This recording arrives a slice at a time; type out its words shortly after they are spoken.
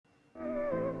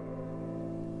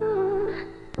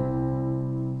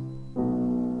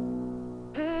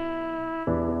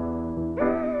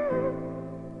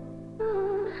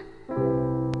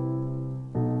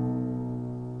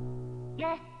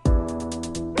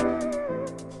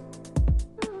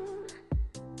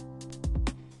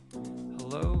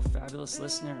fabulous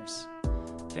listeners.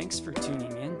 Thanks for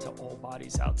tuning in to All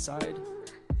Bodies Outside.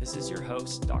 This is your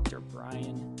host, Dr.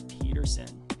 Brian Peterson.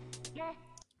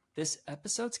 This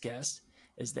episode's guest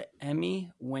is the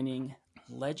Emmy-winning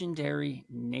legendary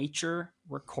nature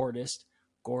recordist,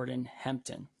 Gordon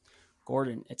Hempton.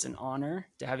 Gordon, it's an honor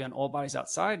to have you on All Bodies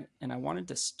Outside, and I wanted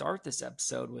to start this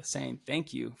episode with saying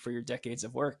thank you for your decades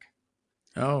of work.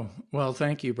 Oh, well,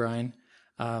 thank you, Brian.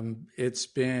 It's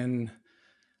been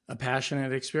a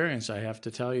passionate experience. I have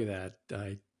to tell you that.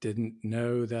 I didn't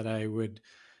know that I would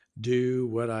do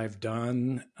what I've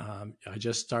done. I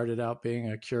just started out being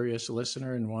a curious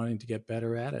listener and wanting to get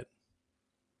better at it.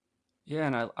 Yeah,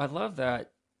 and I love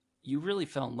that you really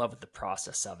fell in love with the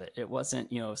process of it. It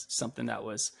wasn't, something that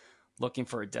was looking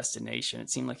for a destination. It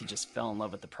seemed like you just fell in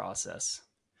love with the process.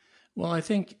 Well, I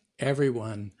think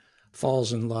everyone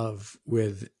falls in love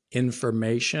with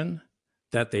information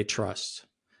that they trust.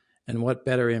 And what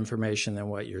better information than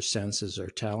what your senses are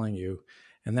telling you?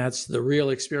 And that's the real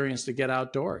experience to get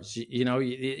outdoors.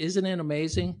 Isn't it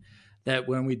amazing that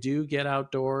when we do get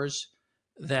outdoors,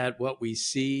 that what we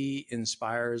see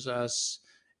inspires us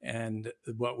and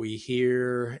what we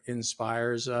hear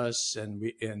inspires us,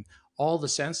 and all the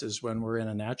senses when we're in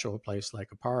a natural place like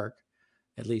a park,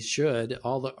 at least should,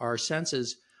 our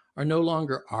senses are no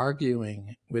longer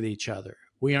arguing with each other.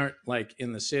 We aren't like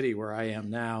in the city where I am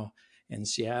now in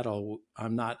Seattle.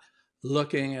 I'm not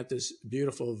looking at this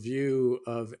beautiful view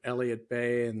of Elliott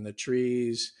Bay and the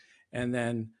trees and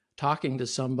then talking to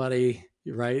somebody,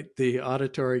 right? The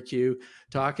auditory cue,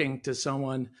 talking to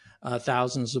someone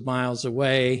thousands of miles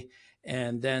away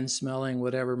and then smelling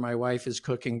whatever my wife is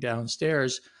cooking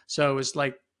downstairs. So it's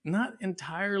like not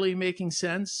entirely making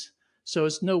sense. So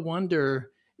it's no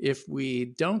wonder if we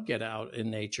don't get out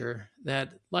in nature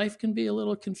that life can be a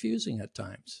little confusing at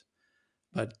times.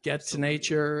 But get to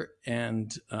nature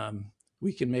and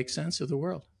we can make sense of the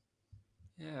world.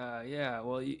 Yeah.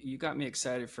 Well, you got me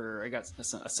excited I got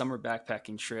a summer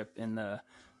backpacking trip in the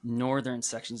northern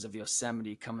sections of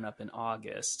Yosemite coming up in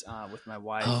August with my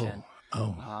wife.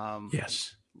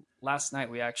 Yes. Last night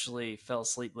we actually fell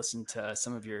asleep listening to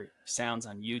some of your sounds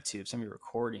on YouTube, some of your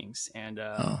recordings. And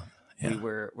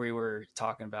we were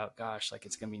talking about, gosh, like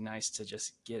it's going to be nice to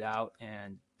just get out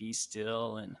and be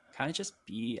still and kind of just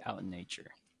be out in nature.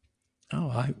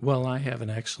 I have an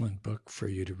excellent book for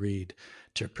you to read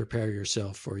to prepare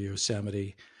yourself for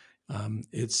Yosemite.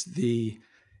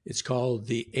 It's called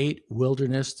the 8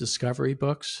 Wilderness Discovery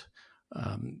Books.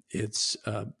 It's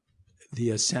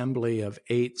the assembly of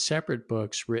 8 separate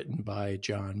books written by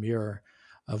John Muir,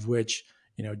 of which,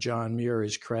 John Muir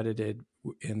is credited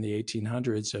in the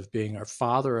 1800s of being our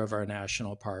father of our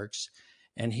national parks.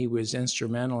 And he was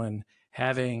instrumental in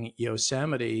having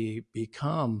Yosemite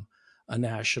become a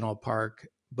national park,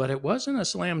 but it wasn't a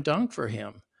slam dunk for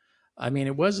him. I mean,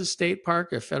 it was a state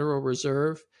park, a federal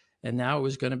reserve, and now it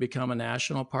was going to become a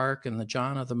national park, and the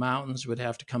John of the Mountains would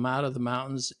have to come out of the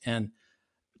mountains and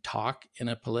talk in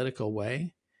a political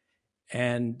way.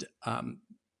 And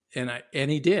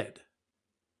he did.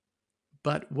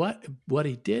 But what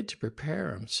he did to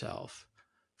prepare himself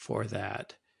for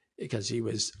that, because he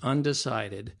was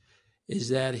undecided, is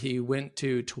that he went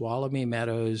to Tuolumne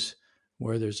Meadows,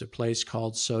 where there's a place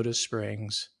called Soda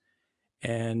Springs,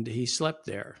 and he slept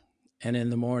there. And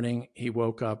in the morning, he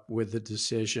woke up with the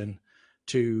decision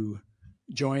to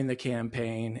join the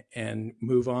campaign and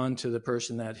move on to the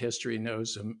person that history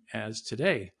knows him as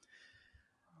today.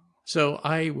 So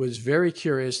I was very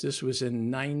curious. This was in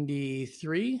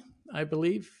 93, I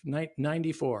believe,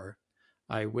 94.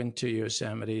 I went to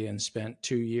Yosemite and spent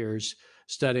 2 years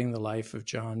studying the life of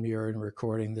John Muir and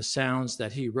recording the sounds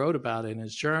that he wrote about in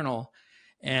his journal.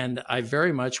 And I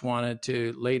very much wanted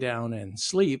to lay down and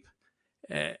sleep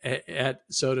at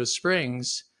Soda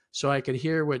Springs so I could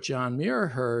hear what John Muir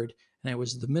heard. And it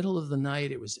was the middle of the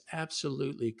night. It was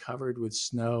absolutely covered with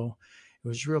snow. It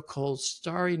was a real cold,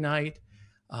 starry night.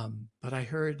 But I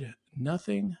heard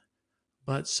nothing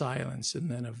but silence, and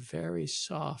then a very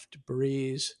soft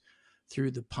breeze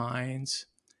through the pines.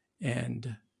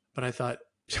 But I thought,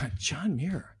 John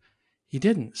Muir, he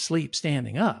didn't sleep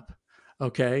standing up.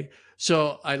 Okay.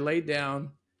 So I laid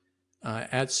down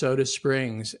at Soda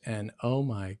Springs, and oh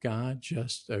my God,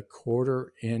 just a 1/4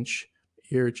 inch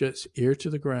ear to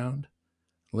the ground,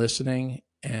 listening.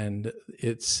 And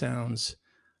it sounds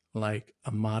like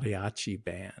a mariachi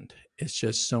band. It's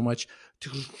just so much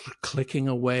clicking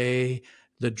away,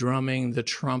 the drumming, the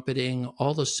trumpeting,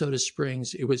 all the Soda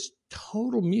Springs. It was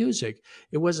total music.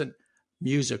 It wasn't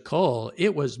musical.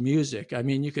 It was music. I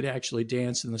mean, you could actually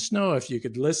dance in the snow if you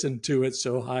could listen to it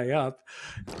so high up.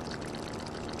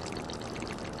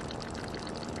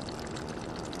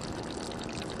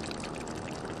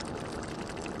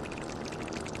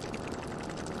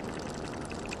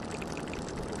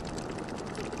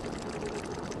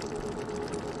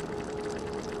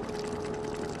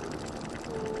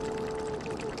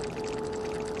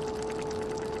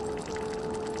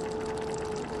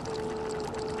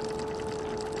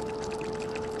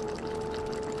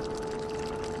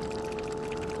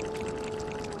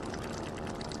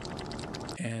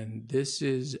 And this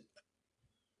is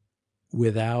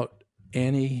without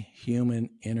any human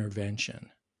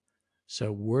intervention.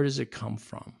 So where does it come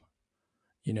from?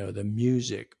 The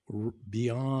music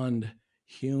beyond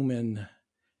human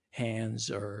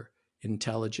hands or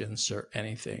intelligence or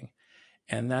anything.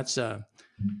 And that's a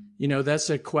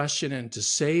question. And to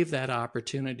save that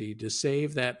opportunity, to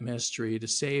save that mystery, to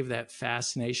save that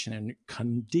fascination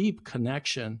and deep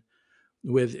connection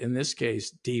with, in this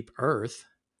case, deep earth,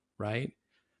 right?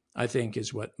 I think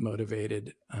is what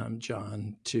motivated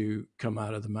John to come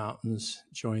out of the mountains,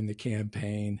 join the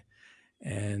campaign,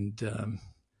 and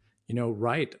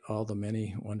write all the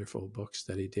many wonderful books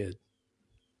that he did.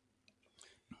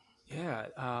 Yeah,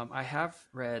 I have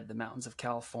read The Mountains of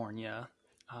California.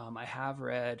 I have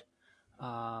read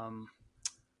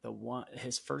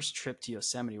his first trip to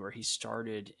Yosemite, where he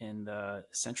started in the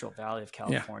Central Valley of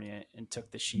California and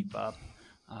took the sheep up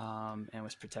and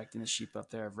was protecting the sheep up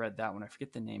there. I've read that one. I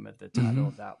forget the name of the title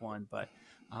of that one, but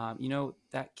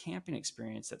that camping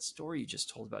experience, that story you just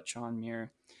told about John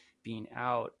Muir being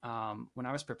out. When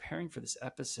I was preparing for this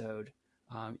episode,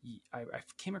 I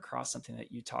came across something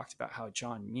that you talked about, how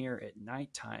John Muir at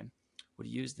nighttime would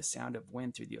use the sound of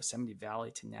wind through the Yosemite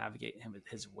Valley to navigate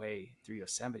his way through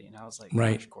Yosemite. And I was like,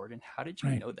 right. Gosh, Gordon, how did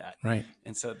you know that? Right.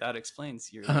 And so that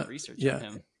explains your research on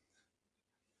him.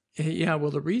 Yeah,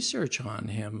 well, the research on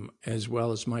him, as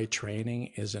well as my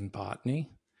training, is in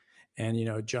botany.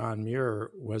 And, John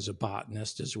Muir was a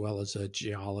botanist as well as a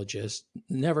geologist.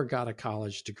 Never got a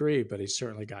college degree, but he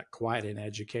certainly got quite an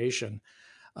education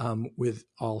with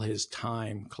all his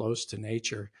time close to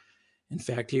nature. In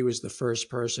fact, he was the first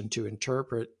person to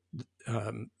interpret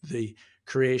the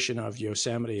creation of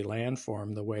Yosemite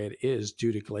landform the way it is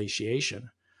due to glaciation,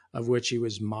 of which he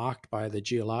was mocked by the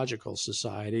Geological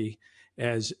Society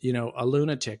as, a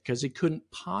lunatic, because he couldn't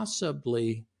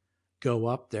possibly go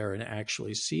up there and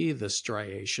actually see the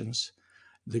striations,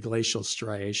 the glacial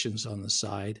striations on the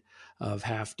side of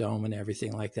Half Dome and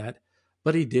everything like that.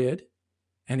 But he did.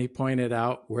 And he pointed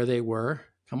out where they were.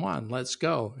 Come on, let's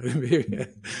go.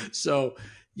 So,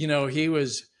 he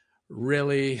was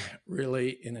really,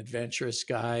 really an adventurous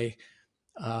guy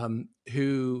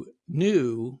who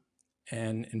knew,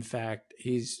 and in fact,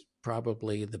 he's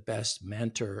probably the best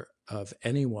mentor of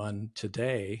anyone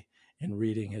today in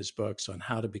reading his books on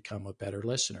how to become a better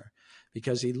listener,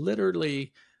 because he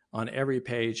literally, on every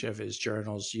page of his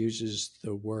journals, uses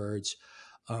the words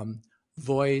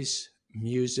voice,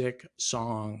 music,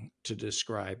 song to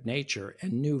describe nature,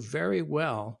 and knew very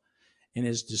well in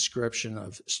his description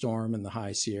of storm in the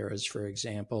high Sierras, for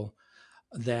example,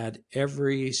 that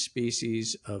every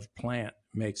species of plant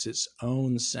makes its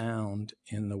own sound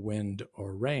in the wind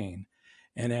or rain.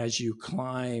 And as you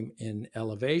climb in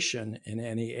elevation in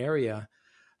any area,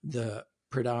 the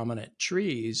predominant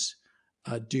trees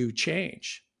do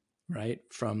change, right?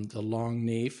 From the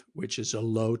longleaf, which is a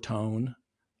low tone,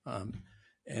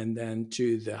 and then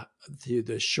to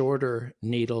the shorter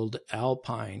needled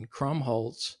alpine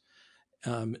Krumholtz,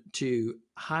 to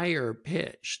higher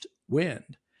pitched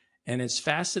wind. And it's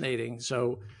fascinating.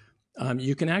 So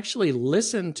you can actually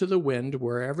listen to the wind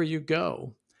wherever you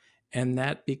go, and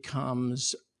that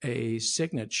becomes a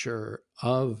signature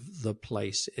of the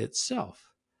place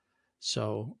itself.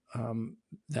 So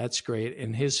that's great.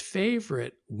 And his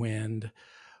favorite wind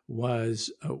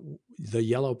was the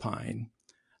yellow pine.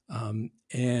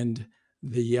 And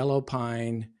the yellow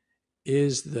pine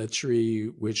is the tree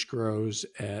which grows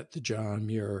at the John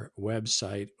Muir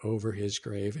website over his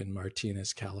grave in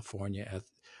Martinez, California, at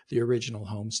the original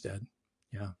homestead.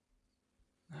 Yeah.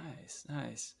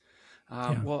 Nice.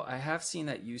 Well, I have seen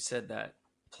that you said that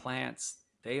plants,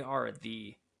 they are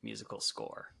the musical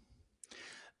score.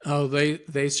 Oh,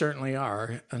 they certainly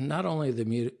are. And not only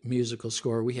the musical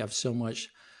score, we have so much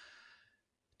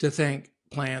to thank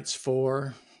plants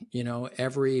for.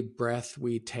 Every breath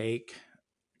we take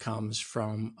comes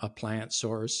from a plant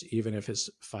source, even if it's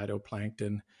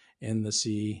phytoplankton in the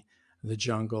sea, the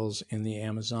jungles in the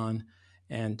Amazon,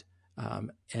 and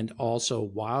also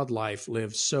wildlife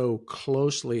lives so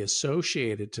closely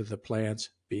associated to the plants.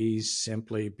 Bees,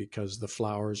 simply because the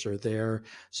flowers are there,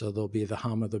 so there'll be the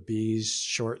hum of the bees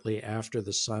shortly after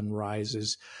the sun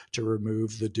rises to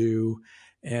remove the dew,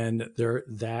 and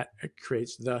that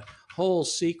creates the whole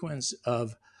sequence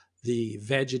of the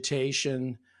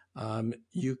vegetation.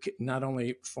 You not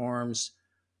only forms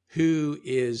who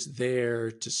is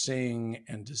there to sing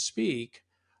and to speak,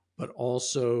 but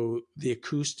also the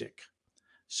acoustic.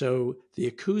 So the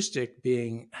acoustic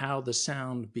being how the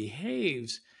sound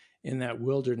behaves in that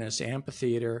wilderness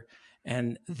amphitheater,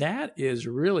 And that is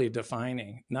really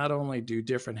defining. Not only do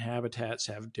different habitats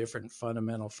have different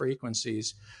fundamental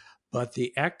frequencies, but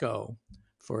the echo,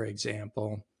 for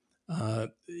example,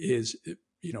 is,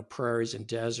 prairies and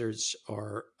deserts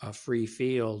are a free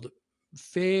field,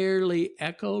 fairly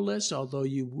echoless, although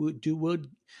you would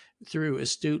through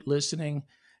astute listening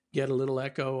get a little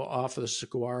echo off of the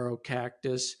saguaro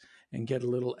cactus and get a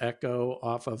little echo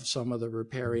off of some of the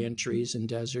riparian trees in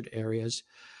desert areas.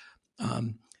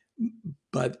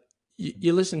 But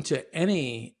you listen to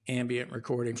any ambient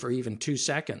recording for even 2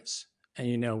 seconds and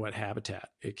you know what habitat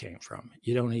it came from.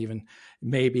 You don't even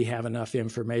maybe have enough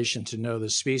information to know the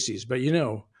species, but you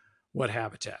know what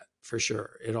habitat for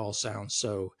sure. It all sounds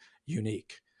so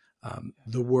unique.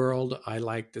 The world, I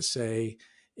like to say,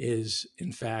 is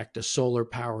in fact a solar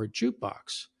powered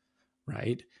jukebox,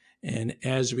 right? And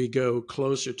as we go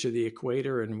closer to the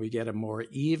equator and we get a more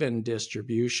even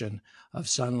distribution of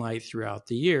sunlight throughout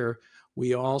the year,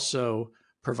 we also,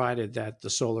 provided that the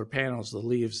solar panels, the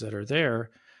leaves that are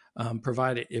there,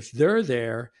 provided if they're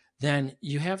there, then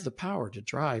you have the power to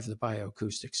drive the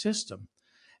bioacoustic system.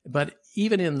 But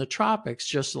even in the tropics,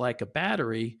 just like a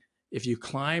battery, if you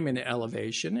climb in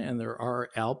elevation, and there are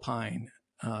alpine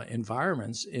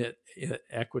environments at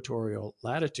equatorial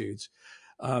latitudes,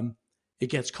 it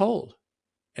gets cold.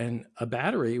 And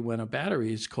when a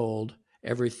battery is cold,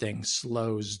 everything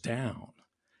slows down.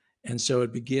 And so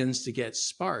it begins to get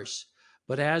sparse.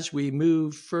 But as we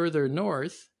move further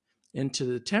north into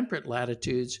the temperate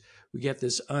latitudes, we get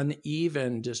this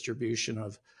uneven distribution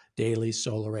of daily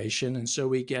solaration. And so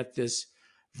we get this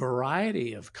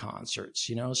variety of concerts.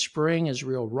 Spring is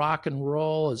real rock and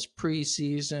roll, is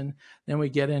preseason. Then we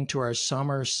get into our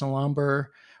summer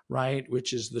slumber, right,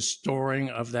 which is the storing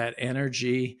of that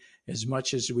energy as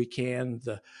much as we can,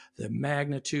 the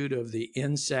magnitude of the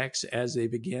insects as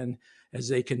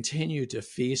they continue to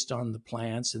feast on the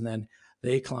plants, and then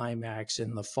they climax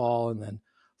in the fall. And then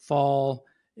fall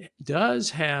does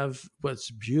have,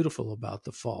 what's beautiful about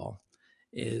the fall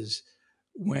is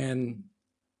when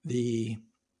the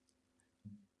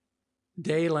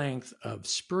day length of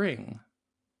spring,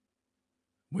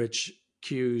 which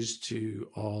cues to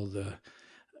all the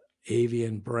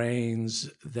avian brains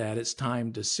that it's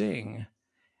time to sing,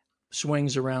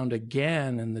 swings around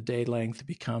again and the day length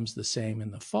becomes the same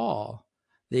in the fall,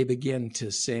 they begin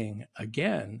to sing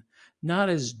again, not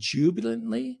as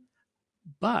jubilantly,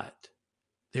 but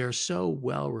they're so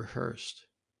well rehearsed,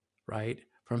 right?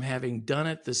 From having done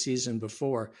it the season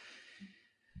before.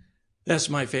 That's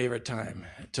my favorite time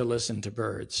to listen to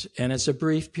birds. And it's a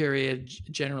brief period,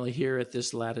 generally here at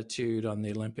this latitude on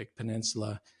the Olympic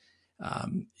Peninsula.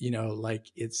 Like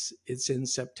it's in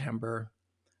September,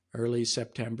 early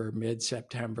September,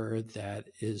 mid-September. That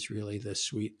is really the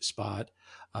sweet spot.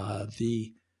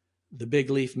 The big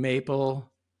leaf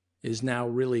maple is now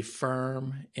really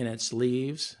firm in its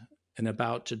leaves and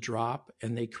about to drop,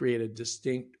 and they create a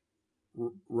distinct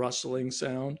rustling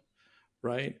sound,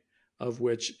 right? Of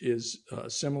which is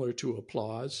similar to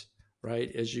applause, right?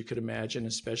 As you could imagine,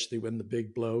 especially when the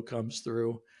big blow comes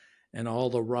through and all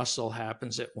the rustle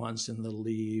happens at once and the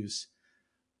leaves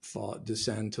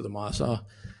descend to the moss.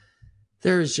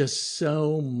 There is just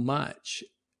so much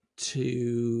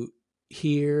to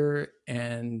hear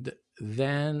and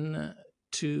then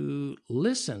to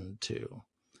listen to.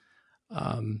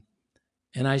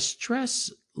 And I stress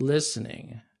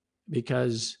listening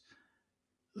because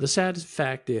the sad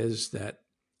fact is that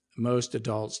most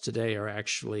adults today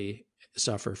actually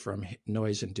suffer from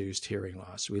noise-induced hearing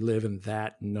loss. We live in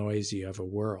that noisy of a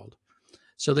world.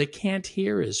 So they can't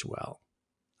hear as well,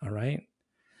 all right?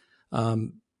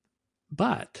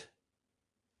 But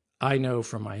I know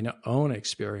from my own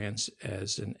experience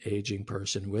as an aging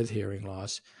person with hearing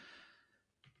loss,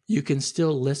 you can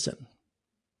still listen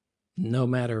no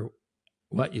matter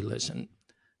what you listen.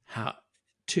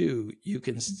 You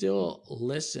can still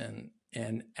listen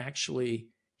and actually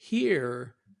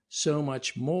hear so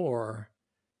much more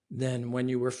than when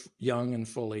you were young and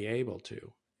fully able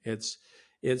to. It's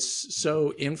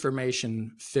so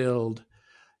information filled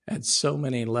at so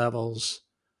many levels.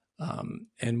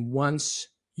 And once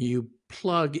you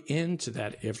plug into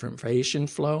that information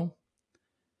flow,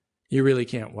 you really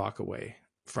can't walk away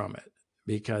from it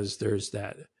because there's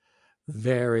that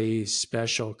very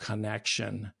special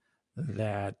connection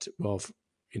that,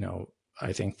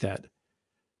 I think that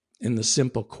in the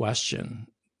simple question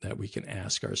that we can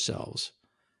ask ourselves,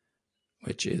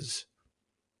 which is,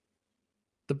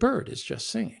 the bird is just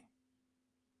singing.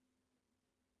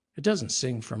 It doesn't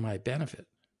sing for my benefit.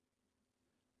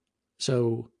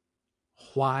 So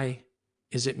why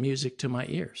is it music to my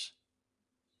ears?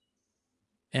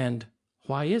 And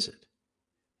why is it?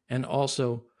 And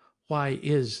also, why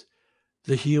is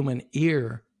the human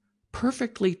ear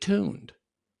perfectly tuned,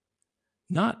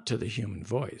 not to the human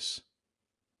voice,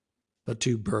 but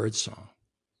to birdsong,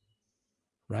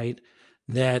 right?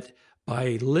 That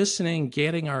by listening,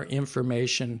 getting our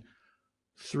information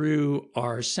through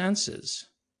our senses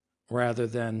rather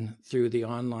than through the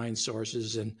online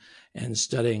sources and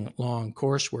studying long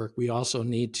coursework, we also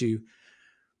need to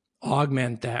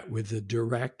augment that with the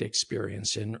direct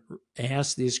experience and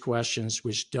ask these questions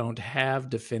which don't have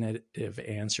definitive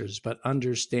answers, but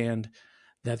understand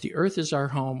that the earth is our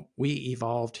home. We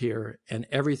evolved here, and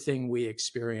everything we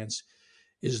experience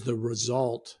is the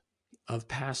result of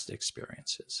past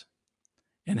experiences.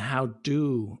 And how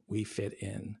do we fit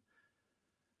in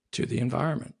to the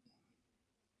environment?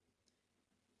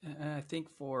 And I think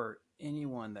for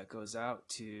anyone that goes out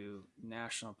to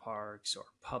national parks or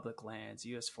public lands,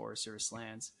 U.S. Forest Service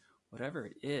lands, whatever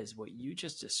it is, what you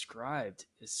just described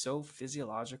is so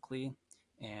physiologically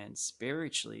and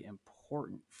spiritually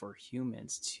important for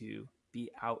humans to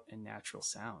be out in natural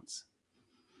sounds.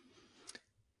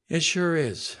 It sure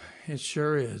is. It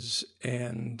sure is.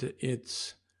 And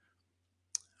it's,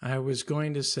 I was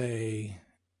going to say,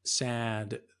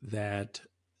 sad that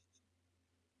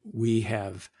we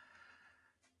have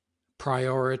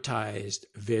prioritized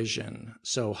vision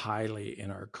so highly in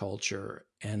our culture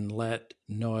and let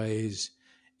noise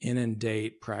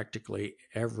inundate practically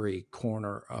every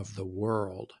corner of the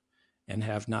world and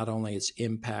have not only its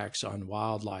impacts on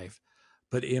wildlife,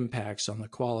 but impacts on the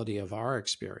quality of our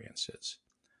experiences.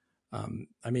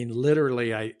 I mean,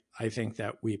 literally, I think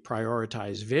that we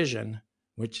prioritize vision,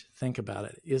 which, think about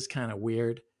it, is kind of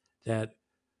weird that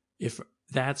if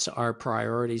that's our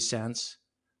priority sense,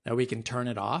 that we can turn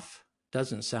it off.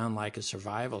 Doesn't sound like a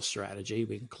survival strategy.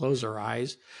 We can close our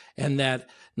eyes, and that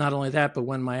not only that, but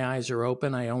when my eyes are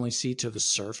open, I only see to the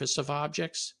surface of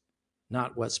objects,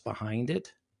 not what's behind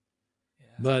it. Yeah.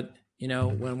 But, you know,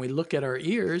 when we look at our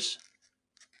ears,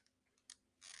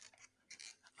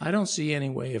 I don't see any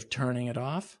way of turning it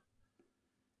off.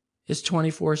 It's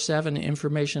 24/7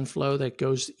 information flow that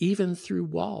goes even through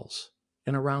walls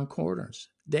and around corners,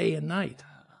 day and night.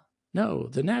 No,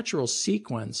 the natural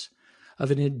sequence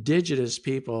of an indigenous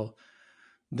people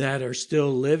that are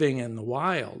still living in the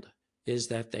wild is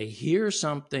that they hear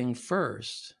something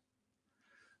first,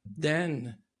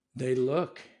 then they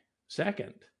look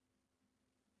second,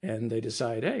 and they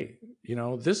decide, hey, you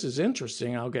know, this is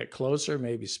interesting. I'll get closer,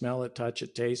 maybe smell it, touch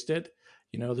it, taste it.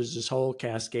 You know, there's this whole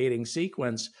cascading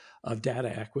sequence of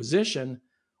data acquisition,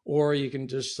 or you can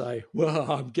just say,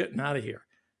 well, I'm getting out of here,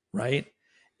 right?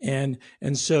 And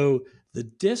so the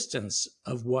distance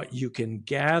of what you can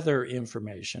gather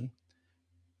information,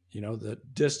 you know, the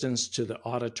distance to the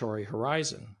auditory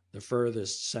horizon, the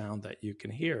furthest sound that you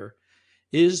can hear,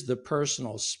 is the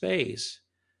personal space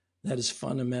that is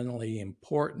fundamentally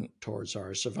important towards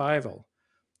our survival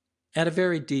at a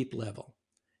very deep level.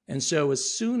 And so as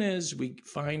soon as we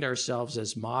find ourselves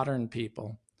as modern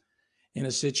people in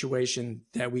a situation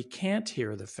that we can't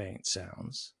hear the faint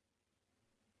sounds,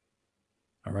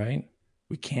 all right?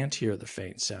 We can't hear the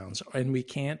faint sounds, and we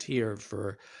can't hear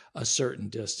for a certain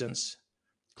distance,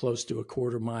 close to a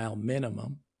quarter-mile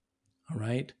minimum, all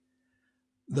right?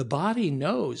 The body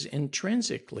knows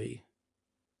intrinsically,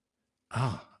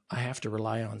 I have to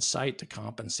rely on sight to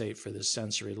compensate for this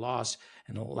sensory loss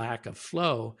and a lack of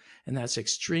flow, and that's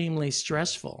extremely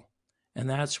stressful. And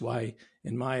that's why,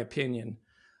 in my opinion,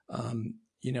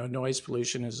 you know, noise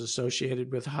pollution is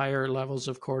associated with higher levels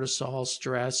of cortisol,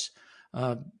 stress,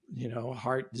 you know,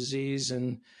 heart disease,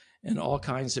 and all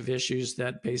kinds of issues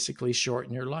that basically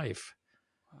shorten your life.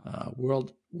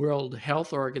 World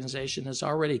Health Organization has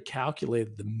already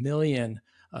calculated the million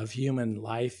of human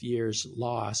life years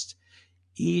lost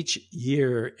each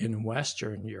year in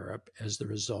Western Europe as the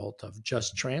result of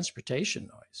just transportation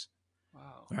noise.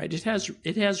 Wow. Right?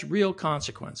 It has real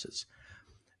consequences.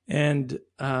 And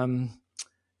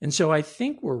so I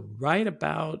think we're right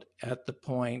about at the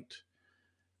point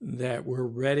that we're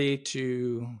ready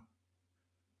to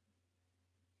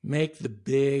make the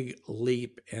big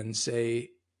leap and say,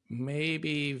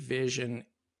 maybe vision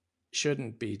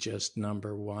shouldn't be just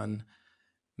number one.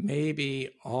 Maybe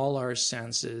all our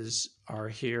senses are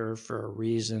here for a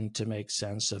reason to make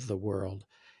sense of the world,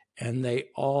 and they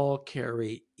all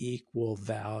carry equal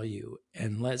value.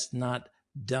 And let's not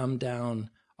dumb down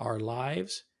our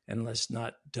lives, and let's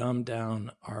not dumb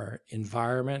down our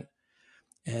environment,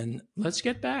 and let's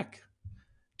get back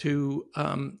to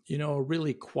you know, a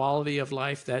really quality of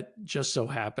life that just so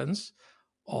happens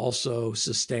also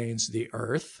sustains the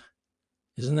earth.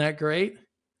 Isn't that great?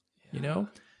 Yeah. You know,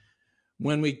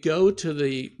 when we go to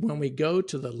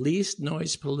the least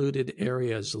noise polluted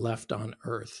areas left on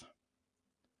Earth,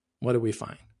 what do we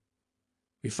find?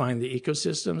 We find the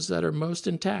ecosystems that are most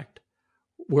intact,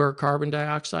 where carbon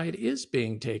dioxide is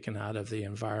being taken out of the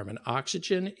environment.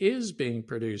 Oxygen is being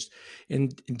produced.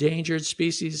 Endangered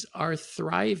species are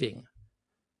thriving.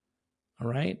 All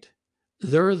right?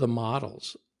 They're the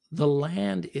models. The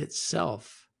land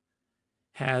itself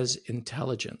has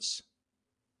intelligence.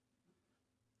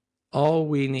 All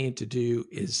we need to do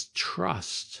is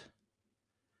trust.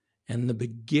 And the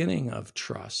beginning of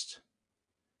trust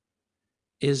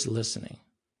is listening.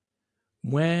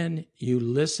 When you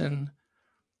listen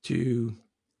to,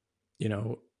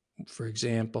 for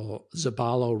example,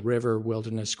 Zabalo River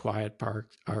Wilderness Quiet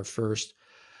Park, our first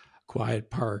quiet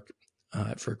park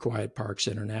for Quiet Parks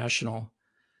International,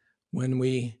 when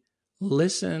we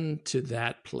listen to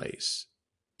that place,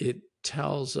 it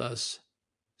tells us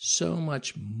so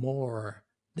much more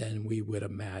than we would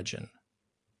imagine.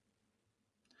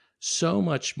 So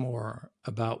much more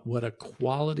about what a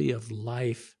quality of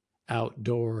life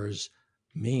outdoors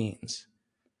means,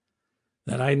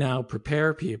 that I now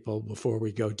prepare people before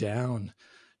we go down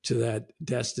to that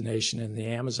destination in the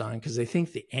Amazon, because they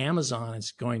think the Amazon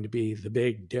is going to be the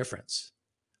big difference.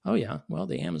 Oh yeah, well,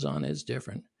 the Amazon is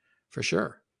different for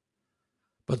sure.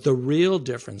 But the real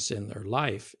difference in their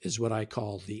life is what I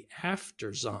call the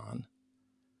afterzon.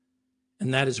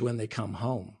 And that is when they come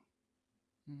home.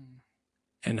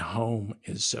 And home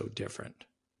is so different.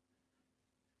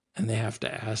 And they have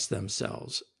to ask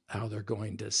themselves how they're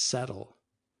going to settle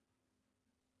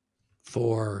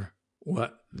for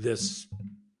what this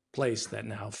place that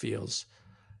now feels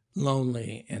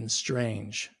lonely and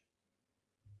strange.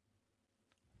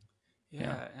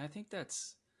 Yeah. And I think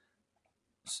it's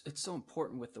so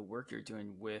important with the work you're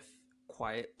doing with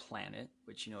Quiet Planet,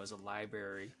 which, is a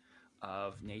library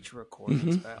of nature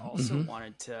recordings. But I also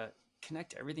wanted to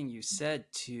connect everything you said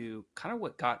to kind of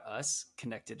what got us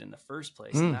connected in the first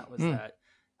place. And that was that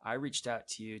I reached out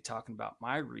to you talking about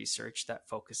my research that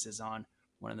focuses on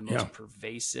one of the most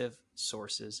pervasive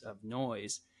sources of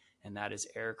noise, and that is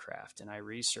aircraft. And I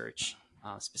research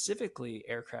specifically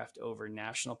aircraft over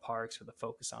national parks with a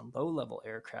focus on low-level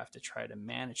aircraft to try to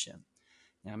manage them.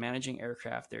 Now, managing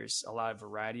aircraft, there's a lot of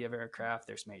variety of aircraft.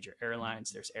 There's major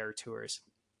airlines, there's air tours,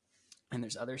 and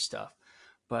there's other stuff.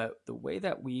 But the way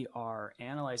that we are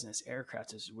analyzing this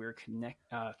aircraft is we're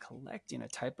collecting a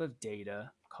type of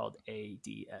data called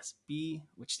ADSB,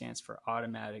 which stands for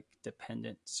Automatic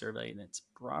Dependent Surveillance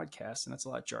Broadcast. And that's a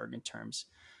lot of jargon terms.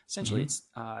 Essentially, it's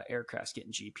aircrafts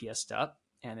getting GPSed up,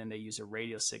 and then they use a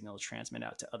radio signal to transmit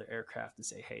out to other aircraft and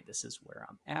say, hey, this is where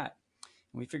I'm at.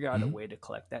 And we figure out a way to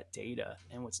collect that data.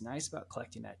 And what's nice about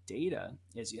collecting that data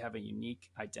is you have a unique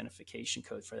identification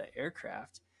code for that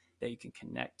aircraft that you can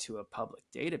connect to a public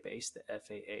database, the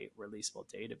FAA releasable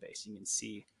database. You can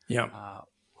see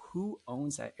who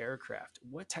owns that aircraft,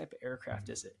 what type of aircraft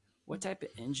is it, what type of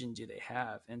engine do they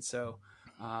have. And so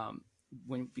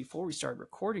before we started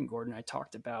recording, Gordon, I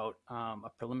talked about a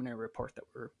preliminary report that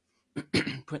we're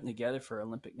putting together for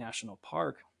Olympic National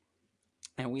Park.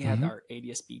 And we had our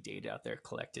ADSB data out there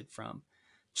collected from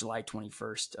July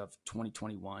 21st of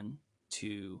 2021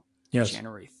 to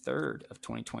January 3rd of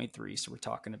 2023. So we're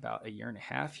talking about a year and a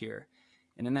half here.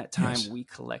 And in that time, we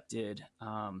collected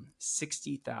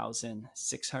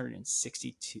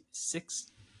 60,662.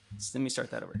 Let me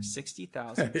start that over.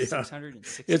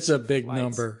 60,660. It's a big flights.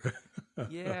 Number.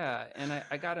 Yeah. And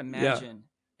I got to imagine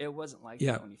it wasn't like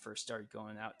that when you first started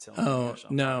going out to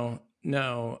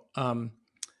No.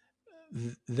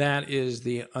 That is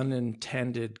the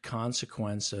unintended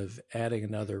consequence of adding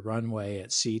another runway at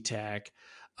SeaTac,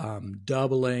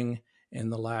 doubling in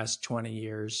the last 20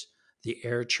 years, the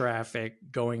air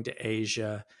traffic going to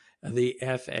Asia, the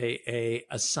FAA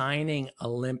assigning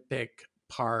Olympic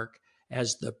Park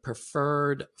as the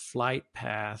preferred flight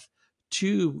path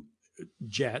to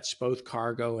jets, both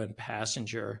cargo and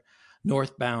passenger,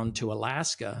 northbound to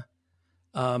Alaska.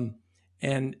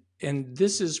 And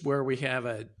this is where we have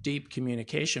a deep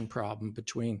communication problem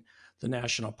between the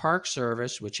National Park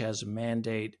Service, which has a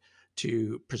mandate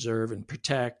to preserve and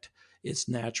protect its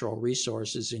natural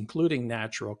resources, including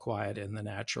natural quiet and the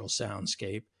natural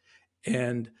soundscape,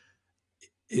 and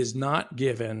is not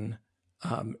given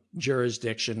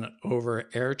jurisdiction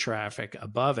over air traffic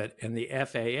above it. And the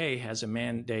FAA has a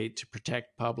mandate to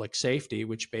protect public safety,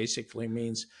 which basically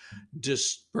means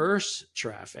disperse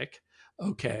traffic,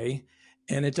 okay?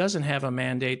 And it doesn't have a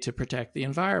mandate to protect the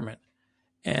environment.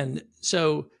 And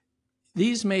so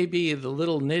these may be the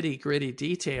little nitty-gritty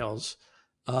details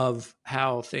of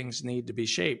how things need to be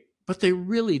shaped, but they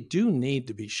really do need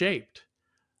to be shaped.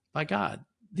 by God,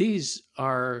 these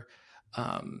are,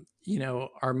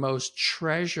 our most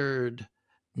treasured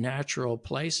natural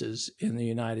places in the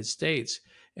United States,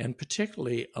 and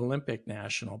particularly Olympic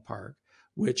National Park,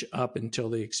 which up until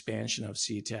the expansion of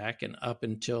SeaTac and up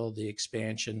until the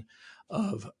expansion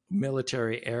of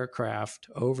military aircraft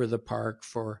over the park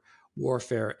for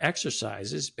warfare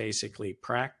exercises, basically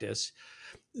practice,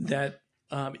 that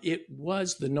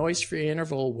the noise-free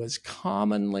interval was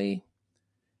commonly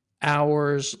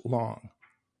hours long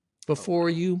before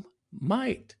you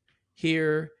might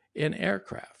hear an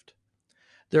aircraft.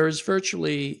 There is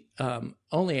virtually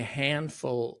only a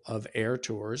handful of air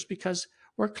tours because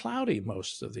we're cloudy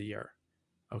most of the year.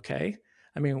 Okay.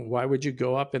 I mean, why would you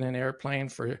go up in an airplane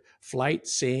for flight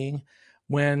seeing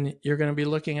when you're going to be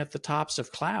looking at the tops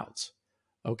of clouds?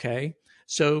 Okay.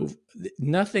 So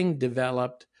nothing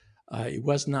developed. It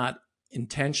was not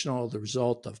intentional. The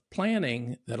result of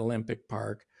planning that Olympic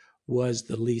Park was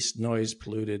the least noise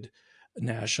polluted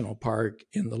national park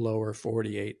in the lower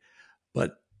 48.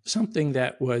 But something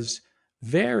that was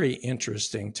very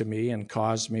interesting to me and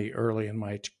caused me early in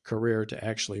my career to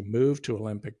actually move to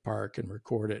Olympic Park and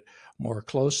record it more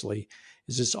closely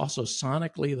is it's also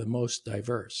sonically the most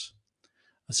diverse.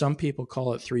 Some people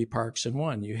call it three parks in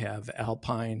one. You have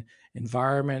alpine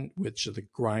environment, which are the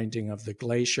grinding of the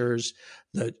glaciers,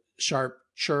 the sharp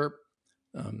chirp,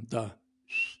 the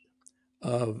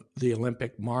of the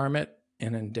Olympic marmot,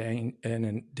 an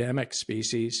endemic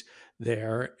species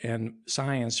there. And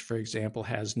science, for example,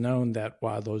 has known that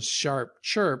while those sharp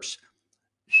chirps,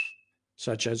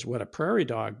 such as what a prairie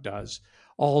dog does,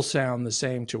 all sound the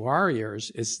same to our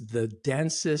ears, it's the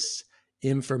densest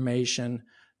information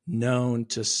known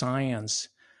to science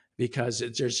because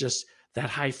there's just that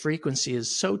high frequency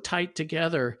is so tight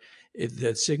together.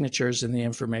 The signatures and the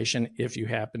information, if you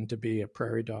happen to be a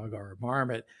prairie dog or a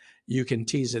marmot, you can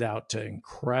tease it out to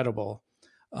incredible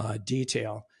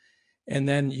detail. And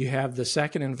then you have the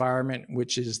second environment,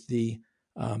 which is the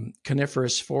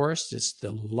coniferous forest. It's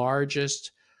the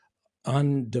largest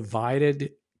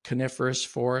undivided coniferous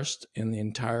forest in the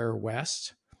entire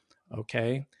West.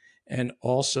 Okay. And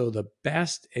also the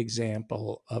best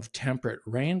example of temperate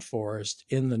rainforest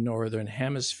in the Northern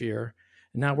Hemisphere.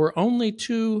 Now we're only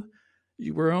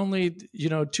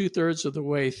 2/3 of the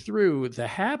way through the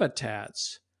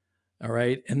habitats. All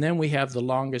right. And then we have the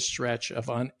longest stretch of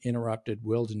uninterrupted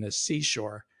wilderness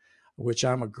seashore, which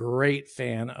I'm a great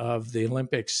fan of, the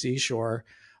Olympic seashore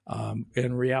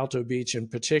in Rialto Beach in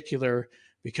particular,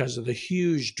 because of the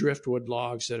huge driftwood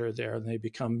logs that are there, and they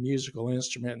become musical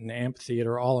instrument and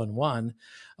amphitheater all in one.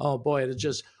 Oh boy, it'll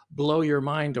just blow your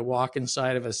mind to walk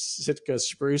inside of a Sitka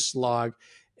spruce log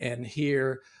and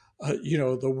hear,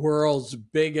 the world's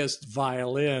biggest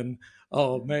violin.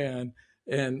 Oh man.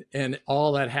 And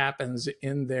all that happens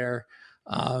in there,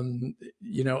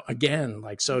 again,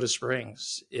 like Soda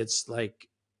Springs, it's like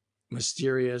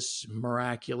mysterious,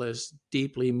 miraculous,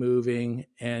 deeply moving,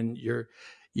 and you're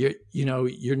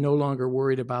no longer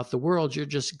worried about the world. You're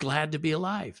just glad to be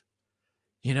alive.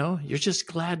 You're just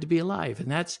glad to be alive, and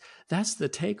that's the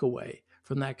takeaway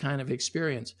from that kind of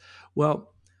experience.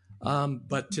 Well,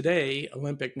 but today,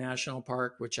 Olympic National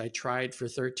Park, which I tried for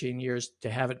 13 years to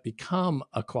have it become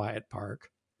a quiet park,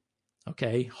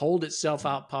 okay, hold itself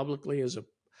out publicly as a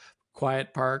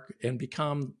quiet park and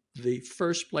become the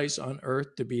first place on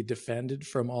earth to be defended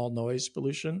from all noise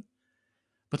pollution.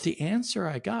 But the answer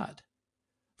I got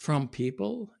from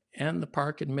people and the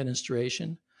park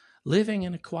administration living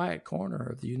in a quiet corner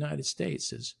of the United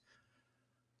States is,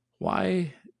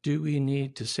 why do we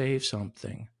need to save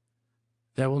something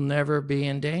that will never be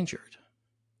endangered?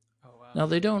 Oh, wow. Now,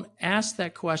 they don't ask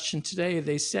that question today.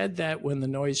 They said that when the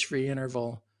noise-free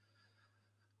interval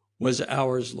was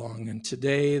hours long. And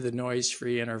today, the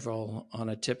noise-free interval on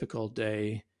a typical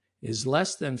day is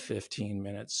less than 15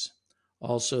 minutes.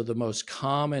 Also, the most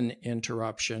common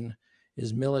interruption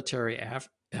is military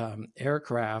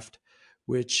aircraft,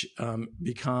 which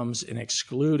becomes an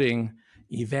excluding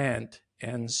event.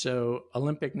 And so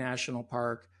Olympic National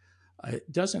Park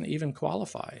doesn't even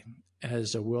qualify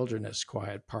as a wilderness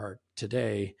quiet park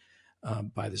today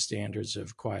by the standards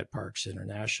of Quiet Parks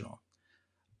International.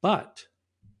 But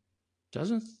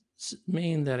doesn't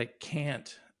mean that it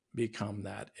can't become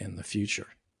that in the future.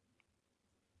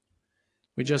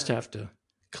 We just have to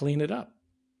clean it up.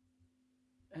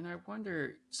 And I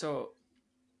wonder, so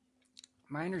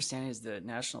my understanding is the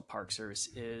National Park Service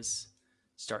is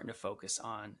starting to focus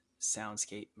on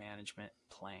soundscape management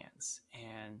plans.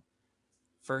 And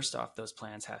first off, those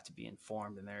plans have to be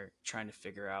informed, and they're trying to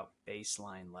figure out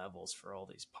baseline levels for all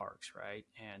these parks, right?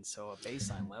 And so a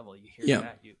baseline level, you hear Yeah.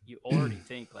 that, you already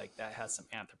think like that has some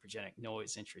anthropogenic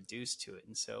noise introduced to it.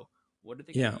 And so what are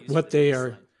they going Yeah. to use for What the they are,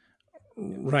 baseline?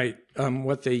 Yeah. right.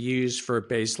 What they use for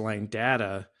baseline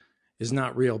data is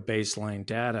not real baseline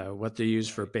data. What they use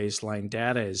for Right. baseline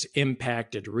data is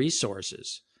impacted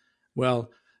resources.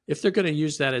 Well, if they're going to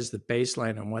use that as the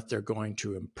baseline on what they're going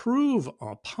to improve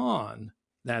upon,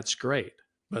 that's great.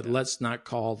 But Yeah. let's not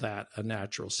call that a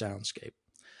natural soundscape.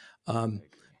 I agree.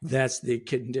 That's the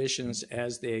conditions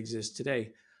as they exist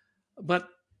today. But,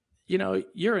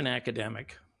 you're an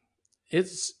academic.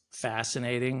 It's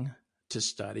fascinating to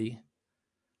study,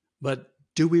 but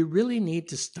do we really need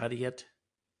to study it?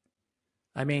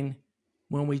 I mean,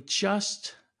 when we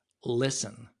just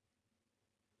listen,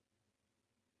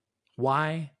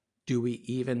 why do we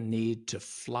even need to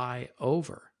fly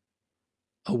over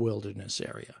a wilderness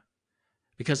area?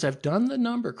 Because I've done the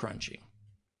number crunching,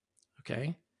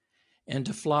 okay? And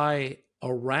to fly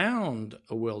around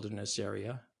a wilderness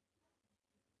area,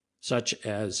 such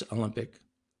as Olympic,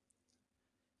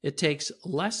 it takes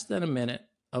less than a minute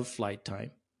of flight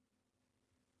time,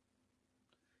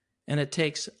 and it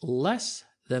takes less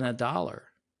than $1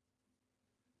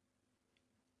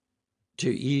 to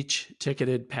each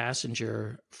ticketed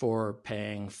passenger for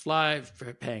paying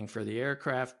paying for the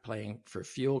aircraft, paying for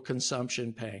fuel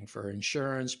consumption, paying for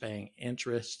insurance, paying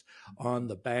interest on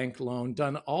the bank loan,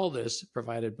 done all this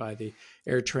provided by the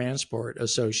Air Transport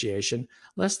Association,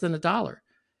 less than $1.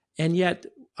 And yet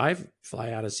I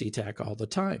fly out of SeaTac all the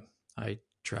time. I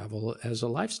travel as a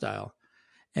lifestyle.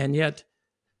 And yet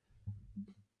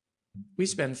we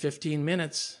spend 15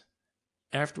 minutes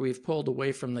after we've pulled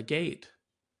away from the gate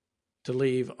to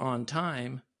leave on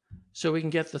time so we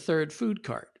can get the third food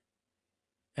cart.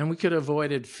 And we could have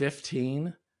avoided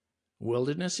 15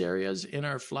 wilderness areas in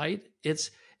our flight. It's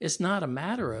not a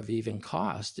matter of even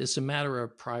cost. It's a matter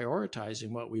of prioritizing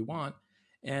what we want.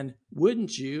 And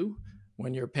wouldn't you,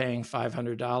 when you're paying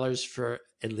 $500, for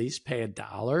at least pay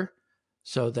 $1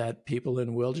 so that people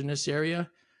in wilderness area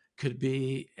could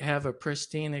have a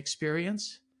pristine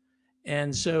experience?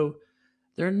 And so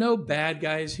there are no bad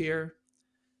guys here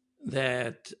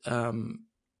that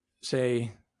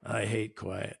say, I hate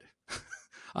quiet.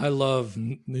 I love,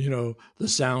 the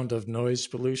sound of noise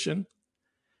pollution.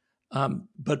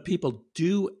 But people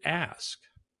do ask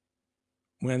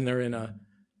when they're in a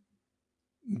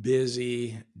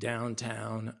busy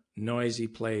downtown, noisy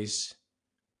place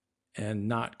and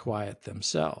not quiet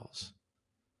themselves.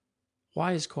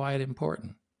 Why is quiet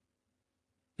important?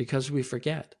 Because we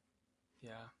forget.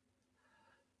 Yeah.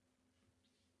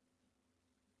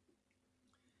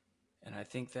 And I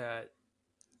think that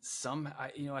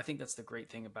I think that's the great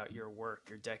thing about your work,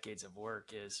 your decades of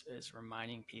work is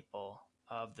reminding people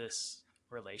of this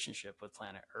relationship with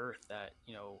planet Earth that,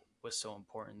 was so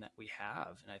important that we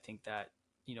have. And I think that,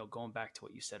 going back to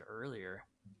what you said earlier,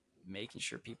 making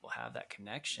sure people have that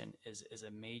connection is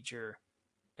a major,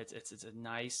 it's a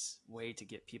nice way to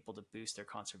get people to boost their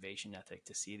conservation ethic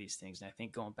to see these things. And I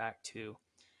think going back to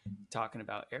talking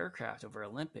about aircraft over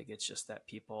Olympic, it's just that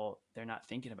they're not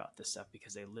thinking about this stuff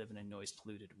because they live in a noise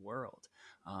polluted world.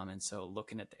 And so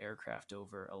looking at the aircraft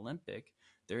over Olympic,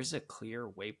 there's a clear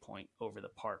waypoint over the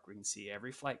park where you can see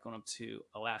every flight going up to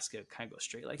Alaska kind of goes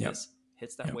straight like this,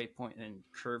 hits that waypoint, and then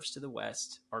curves to the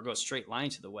west, or goes straight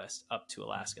line to the west up to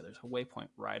Alaska. There's a waypoint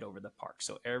right over the park.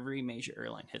 So every major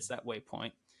airline hits that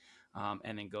waypoint.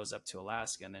 And then goes up to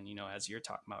Alaska. And then, as you're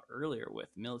talking about earlier with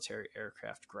military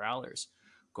aircraft growlers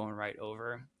going right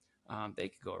over, they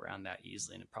could go around that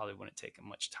easily, and it probably wouldn't take them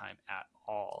much time at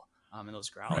all. And those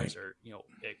growlers are,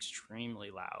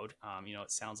 extremely loud.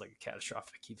 It sounds like a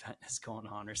catastrophic event is going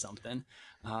on or something.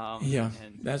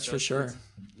 And that's for sure.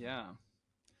 Yeah.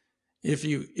 If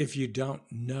you don't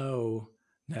know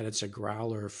that it's a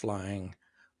growler flying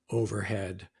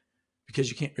overhead,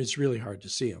 because it's really hard to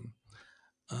see them.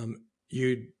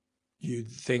 You'd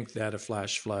think that a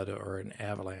flash flood or an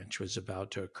avalanche was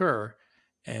about to occur,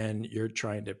 and you're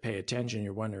trying to pay attention.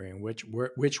 You're wondering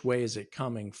which way is it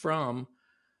coming from?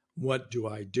 What do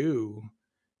I do?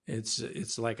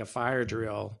 It's like a fire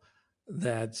drill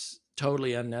that's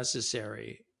totally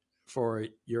unnecessary for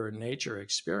your nature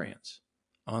experience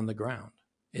on the ground.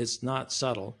 It's not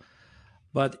subtle,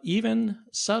 but even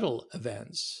subtle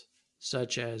events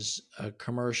such as a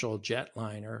commercial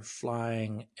jetliner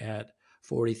flying at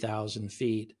 40,000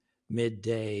 feet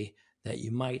midday that you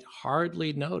might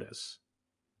hardly notice.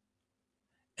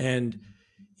 And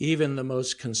even the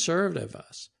most conservative of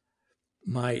us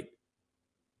might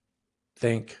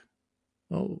think,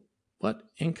 oh, what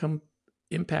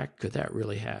impact could that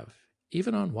really have?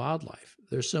 Even on wildlife,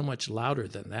 they're so much louder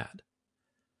than that.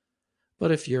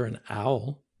 But if you're an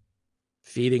owl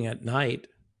feeding at night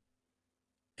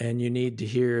and you need to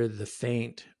hear the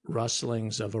faint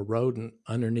rustlings of a rodent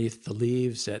underneath the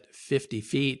leaves at 50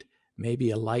 feet,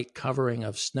 maybe a light covering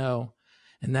of snow,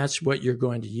 and that's what you're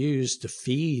going to use to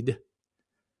feed,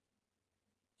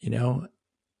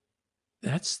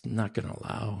 that's not going to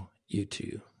allow you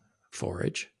to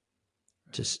forage,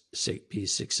 to be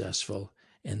successful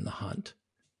in the hunt.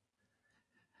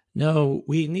 No,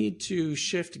 we need to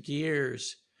shift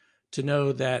gears to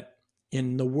know that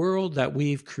in the world that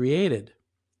we've created,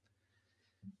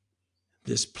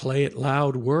 this play it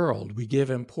loud world, we give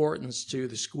importance to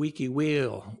the squeaky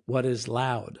wheel, what is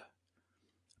loud.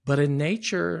 But in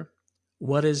nature,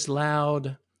 what is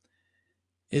loud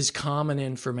is common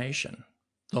information.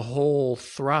 The whole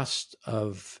thrust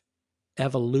of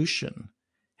evolution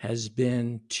has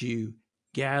been to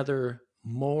gather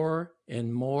more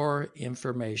and more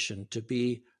information, to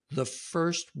be the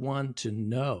first one to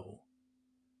know.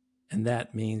 And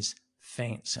that means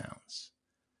faint sounds.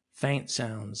 Faint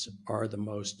sounds are the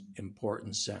most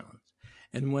important sounds.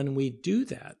 And when we do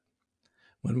that,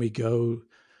 when we go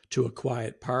to a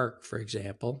quiet park, for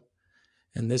example,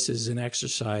 and this is an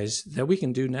exercise that we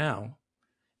can do now,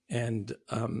 and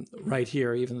right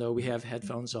here, even though we have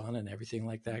headphones on and everything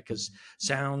like that, because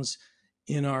sounds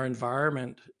in our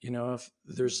environment, if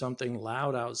there's something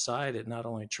loud outside, it not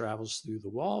only travels through the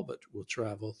wall, but will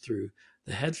travel through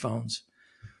the headphones.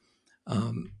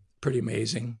 Pretty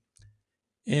amazing.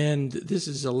 And this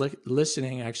is a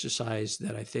listening exercise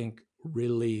that I think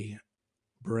really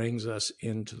brings us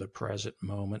into the present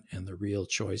moment and the real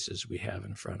choices we have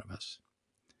in front of us.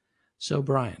 So,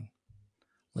 Brian,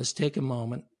 let's take a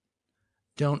moment.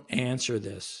 Don't answer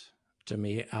this to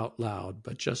me out loud,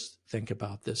 but just think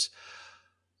about this.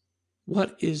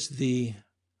 What is the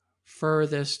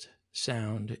furthest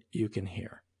sound you can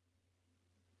hear?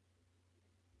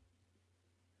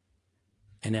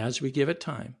 And as we give it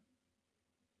time,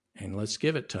 and let's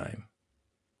give it time,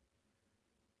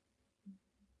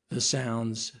 the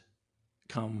sounds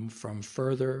come from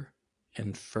further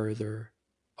and further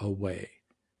away.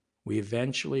 We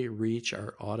eventually reach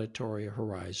our auditory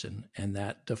horizon, and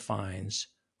that defines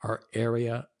our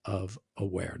area of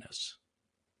awareness.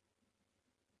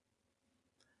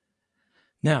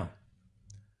 Now,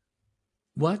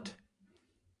 what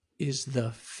is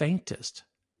the faintest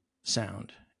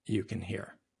sound you can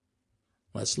hear?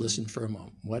 Let's listen for a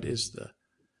moment. What is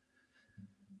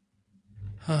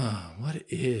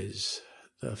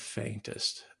the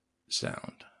faintest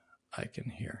sound I can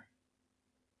hear?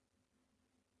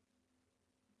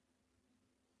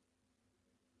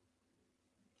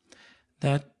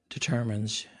 That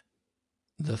determines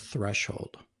the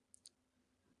threshold,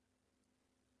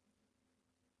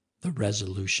 the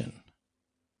resolution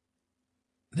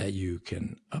that you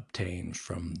can obtain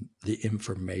from the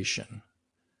information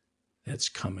that's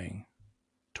coming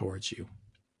towards you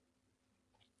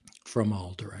from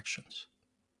all directions.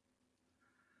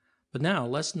 But now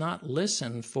let's not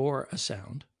listen for a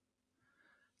sound.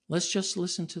 Let's just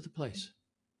listen to the place.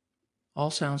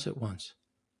 All sounds at once.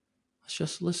 Let's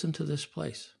just listen to this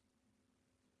place.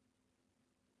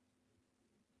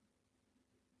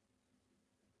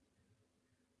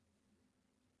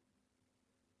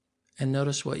 And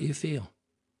notice what you feel.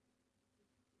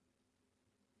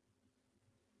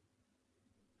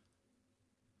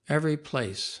 Every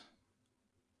place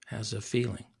has a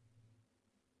feeling.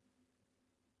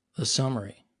 The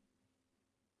summary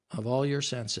of all your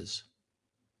senses.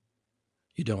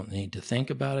 You don't need to think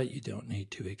about it. You don't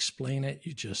need to explain it.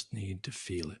 You just need to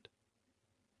feel it.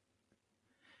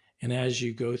 And as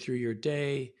you go through your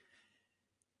day,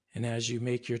 and as you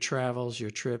make your travels, your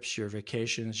trips, your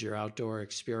vacations, your outdoor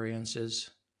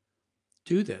experiences,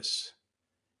 do this.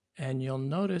 And you'll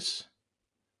notice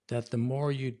that the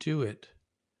more you do it,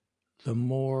 the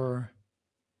more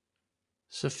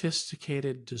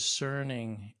sophisticated,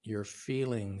 discerning your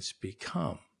feelings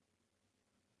become.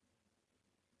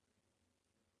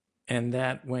 And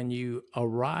that when you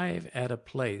arrive at a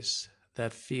place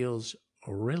that feels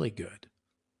really good,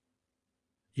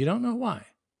 you don't know why.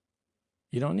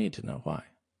 You don't need to know why.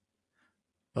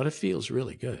 But it feels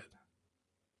really good.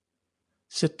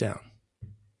 Sit down.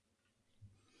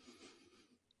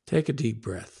 Take a deep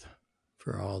breath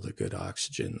for all the good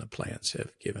oxygen the plants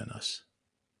have given us.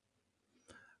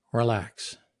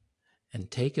 Relax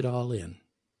and take it all in.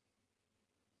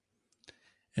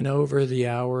 And over the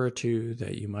hour or two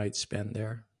that you might spend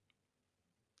there,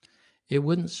 it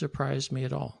wouldn't surprise me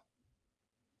at all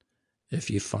if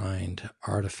you find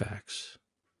artifacts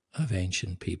of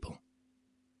ancient people,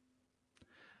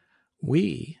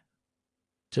 we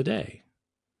today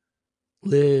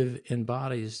live in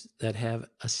bodies that have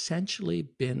essentially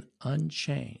been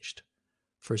unchanged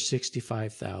for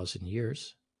 65,000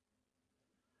 years.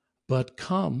 But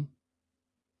come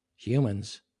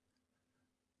humans,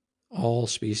 all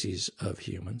species of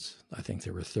humans, I think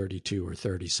there were 32 or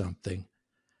 30 something,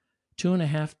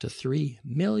 2.5 to 3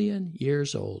 million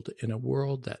years old in a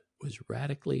world that was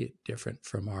radically different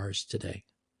from ours today.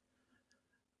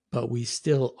 But we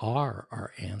still are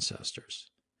our ancestors,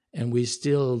 and we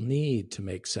still need to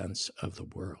make sense of the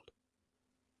world.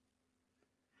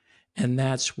 And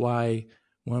that's why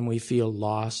when we feel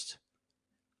lost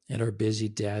at our busy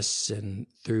desks and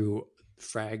through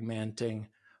fragmenting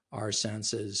our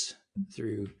senses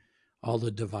through all the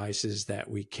devices that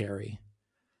we carry,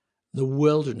 the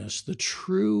wilderness, the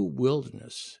true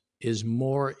wilderness, is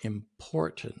more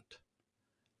important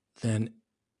than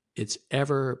it's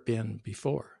ever been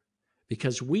before,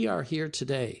 because we are here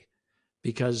today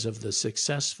because of the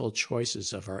successful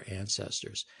choices of our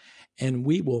ancestors. And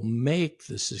we will make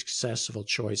the successful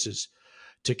choices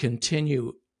to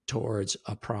continue towards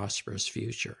a prosperous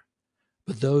future.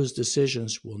 But those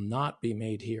decisions will not be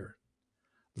made here.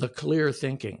 The clear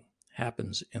thinking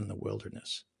happens in the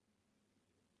wilderness.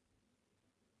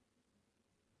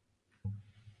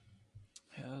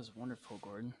 Yeah, that was wonderful,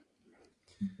 Gordon.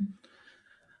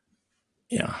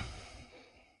 Yeah.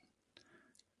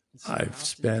 So I've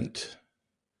spent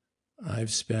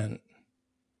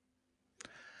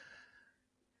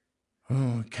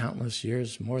countless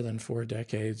years, more than 4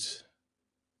 decades,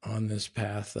 on this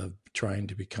path of trying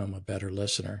to become a better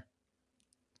listener.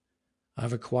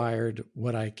 I've acquired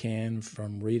what I can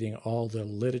from reading all the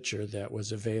literature that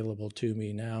was available to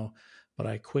me now, but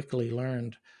I quickly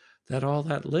learned that all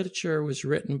that literature was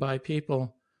written by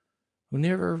people who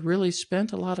never really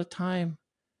spent a lot of time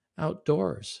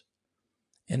outdoors.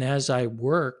 And as I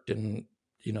worked, and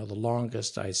the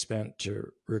longest I spent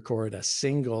to record a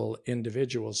single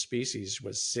individual species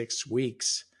was 6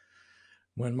 weeks,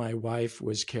 when my wife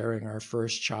was carrying our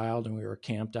first child and we were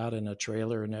camped out in a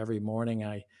trailer, and every morning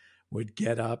I would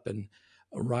get up and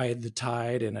ride the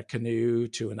tide in a canoe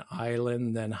to an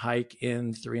island, then hike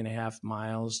in 3.5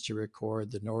 miles to record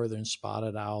the northern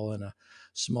spotted owl in a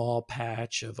small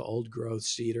patch of old growth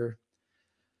cedar.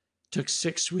 It took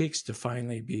 6 weeks to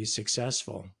finally be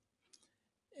successful.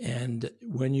 And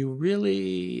when you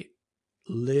really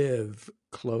live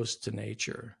close to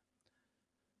nature,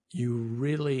 you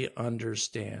really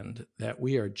understand that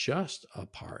we are just a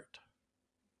part,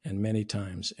 and many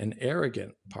times an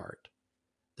arrogant part,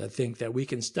 that think that we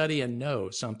can study and know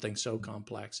something so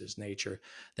complex as nature,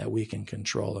 that we can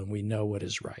control and we know what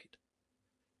is right.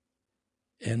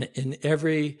 And in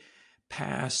every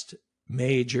past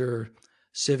major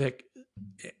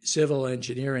civil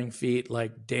engineering feat,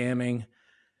 like damming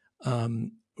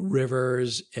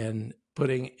rivers and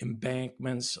putting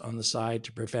embankments on the side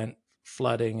to prevent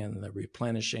flooding and the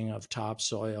replenishing of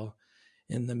topsoil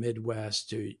in the Midwest,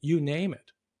 to you name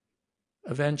it,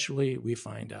 eventually we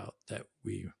find out that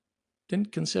we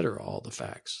didn't consider all the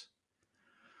facts.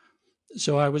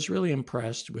 So I was really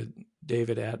impressed with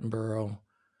David Attenborough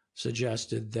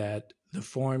suggested that the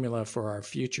formula for our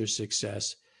future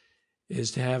success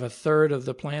is to have 1/3 of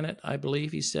the planet, I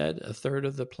believe he said, 1/3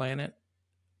 of the planet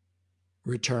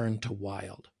return to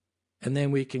wild. And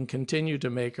then we can continue to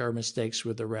make our mistakes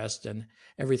with the rest, and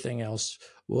everything else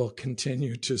will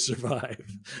continue to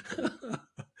survive.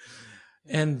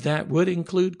 And that would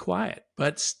include quiet,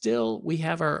 but still we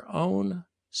have our own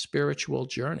spiritual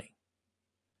journey.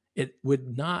 It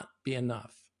would not be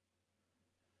enough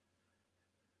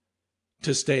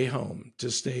to stay home,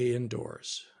 to stay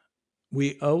indoors.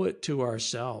 We owe it to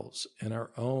ourselves and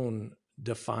our own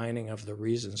defining of the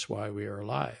reasons why we are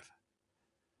alive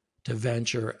to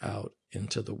venture out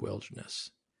into the wilderness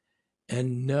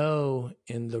and know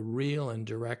in the real and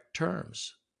direct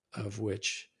terms of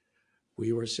which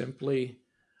we were simply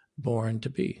born to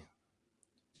be.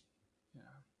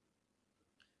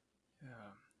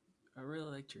 I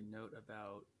really liked your note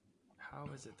about how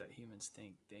is it that humans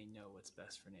think they know what's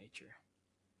best for nature.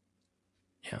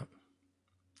 Yeah.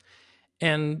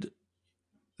 And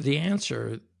the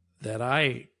answer that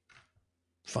I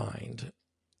find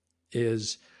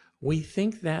is we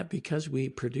think that because we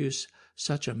produce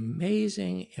such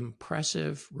amazing,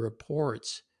 impressive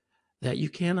reports that you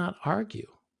cannot argue.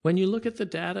 When you look at the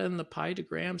data and the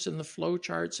pictograms and the flow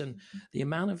charts and the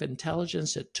amount of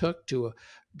intelligence it took to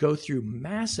go through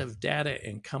massive data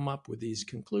and come up with these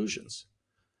conclusions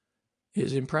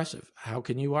is impressive. How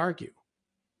can you argue?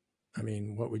 I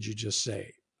mean, what would you just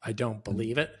say? I don't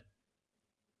believe it.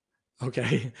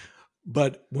 Okay.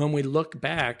 But when we look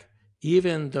back,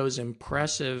 even those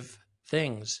impressive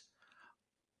things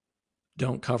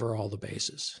don't cover all the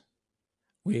bases.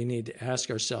 We need to ask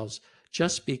ourselves,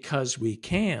 just because we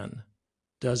can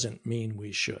doesn't mean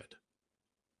we should,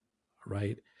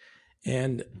 right?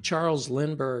 And Charles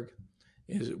Lindbergh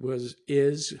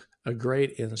is a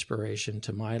great inspiration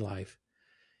to my life.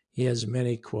 He has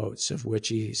many quotes of which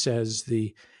he says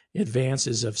the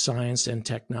advances of science and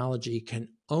technology can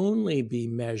only be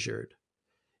measured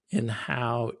in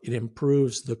how it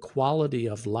improves the quality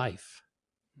of life,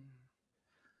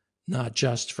 not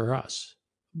just for us,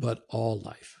 but all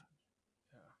life.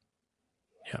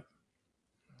 Yeah.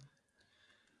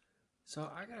 So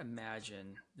I gotta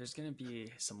imagine there's gonna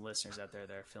be some listeners out there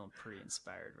that are feeling pretty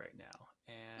inspired right now.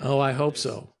 And Oh, I hope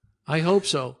so. I hope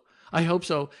so. I hope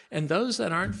so. And those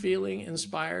that aren't feeling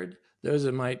inspired, those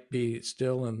that might be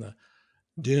still in the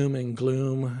doom and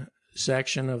gloom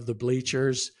section of the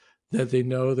bleachers, that they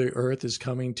know the earth is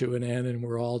coming to an end and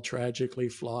we're all tragically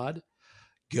flawed,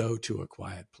 go to a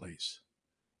quiet place.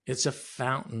 It's a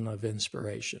fountain of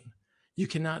inspiration. You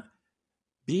cannot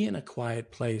be in a quiet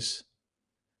place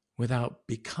without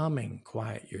becoming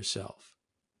quiet yourself.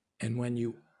 And when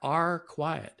you are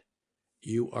quiet,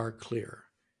 you are clear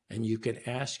and you can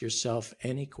ask yourself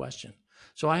any question.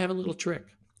 So I have a little trick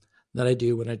that I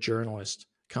do when a journalist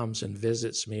comes and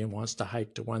visits me and wants to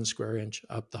hike to 1 square inch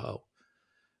up the Hoh.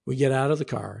 We get out of the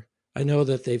car. I know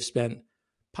that they've spent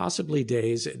possibly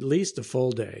days, at least a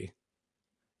full day,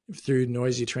 through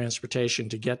noisy transportation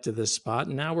to get to this spot.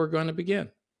 And now we're going to begin.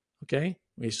 Okay?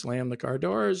 We slam the car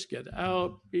doors, get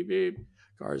out, beep, beep.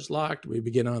 Car's locked. We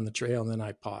begin on the trail, and then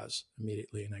I pause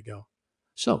immediately and I go,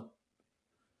 so,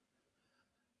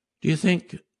 do you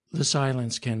think the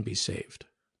silence can be saved?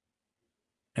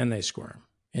 And they squirm.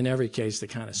 In every case, they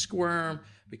kind of squirm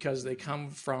because they come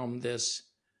from this,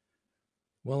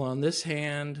 well, on this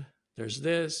hand, there's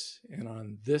this, and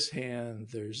on this hand,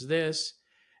 there's this.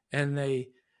 And the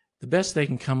best they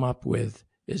can come up with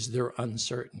is they're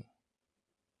uncertain.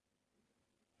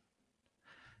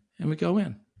 And we go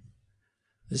in.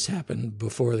 This happened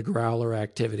before the growler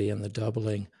activity and the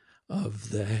doubling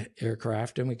of the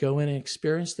aircraft, and we go in and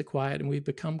experience the quiet, and we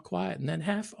become quiet. And then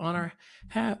on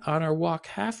our walk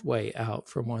halfway out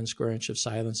from 1 square inch of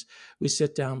silence, we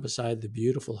sit down beside the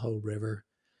beautiful Hoh River,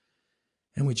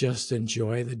 and we just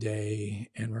enjoy the day.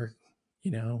 And we're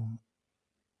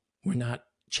not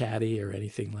chatty or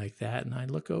anything like that. And I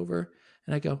look over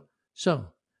and I go,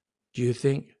 so, do you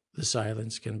think the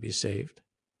silence can be saved?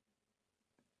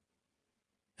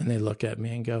 And they look at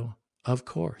me and go, of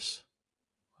course.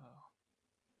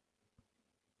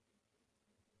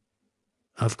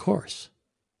 Of course.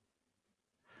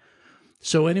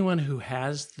 So anyone who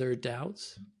has their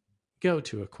doubts, go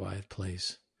to a quiet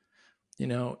place.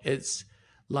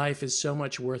 Life is so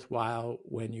much worthwhile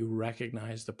when you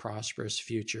recognize the prosperous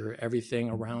future, everything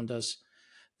around us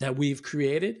that we've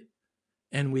created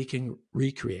and we can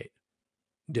recreate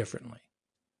differently.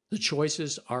 The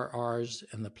choices are ours,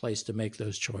 and the place to make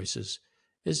those choices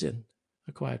is in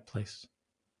a quiet place.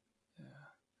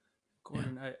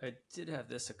 Gordon, yeah. I did have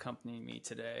this accompanying me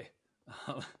today.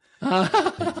 I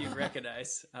think you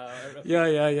recognize.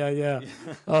 Yeah.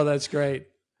 Oh, that's great.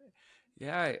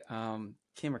 Yeah, I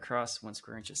came across 1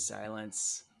 Square Inch of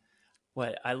Silence.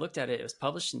 I looked at it. It was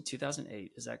published in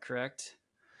 2008. Is that correct?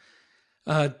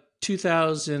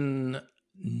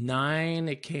 2009,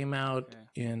 it came out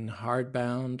in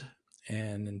hardbound,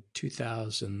 and in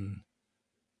 2000,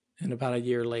 and about a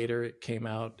year later, it came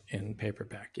out in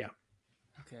paperback. Yeah.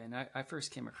 Okay, and I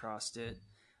first came across it.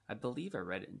 I believe I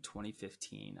read it in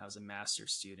 2015. I was a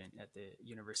master's student at the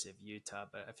University of Utah,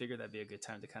 but I figured that'd be a good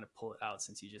time to kind of pull it out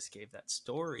since you just gave that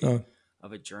story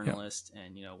of a journalist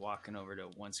and walking over to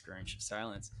 1 Square Inch of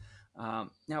Silence.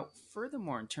 Now,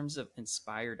 furthermore, in terms of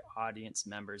inspired audience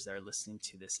members that are listening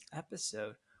to this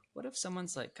episode, what if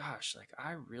someone's like, gosh,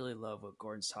 I really love what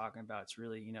Gordon's talking about. It's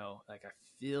really, I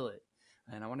feel it,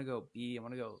 and I want to go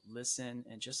listen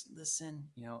and just listen,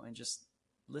 and just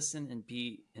listen and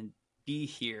be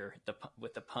here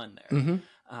with the pun there.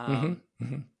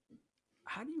 Mm-hmm.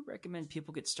 How do you recommend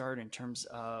people get started in terms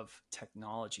of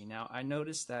technology? Now, I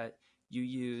noticed that you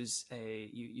use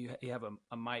you have a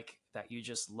mic that you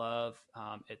just love.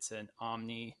 It's an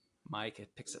Omni mic.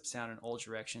 It picks up sound in all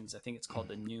directions. I think it's called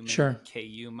the Newman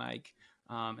KU mic.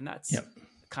 And that's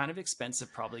kind of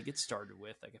expensive probably to get started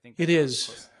with. I think it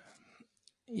is.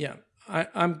 Yeah.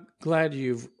 I'm glad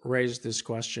you've raised this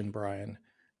question, Brian,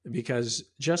 because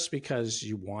just because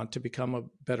you want to become a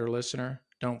better listener,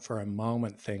 don't for a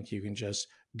moment think you can just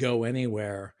go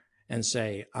anywhere and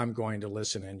say, I'm going to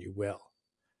listen, and you will.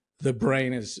 The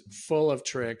brain is full of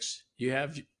tricks. You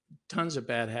have tons of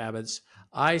bad habits.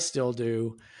 I still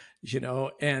do,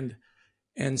 and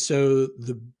so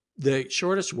the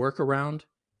shortest workaround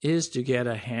is to get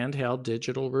a handheld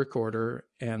digital recorder.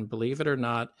 And believe it or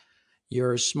not,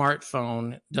 your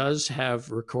smartphone does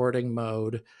have recording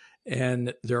mode,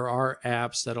 and there are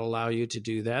apps that allow you to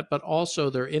do that. But also,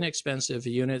 they're inexpensive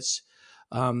units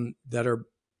that are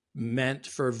meant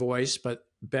for voice, but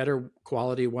better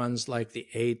quality ones like the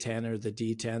A10 or the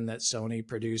D10 that Sony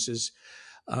produces.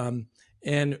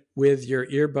 And with your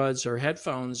earbuds or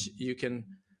headphones, you can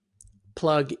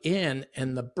plug in,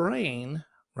 and the brain,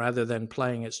 rather than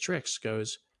playing its tricks,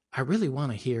 goes, I really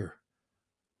want to hear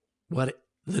what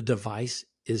the device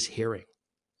is hearing.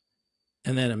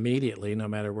 And then immediately, no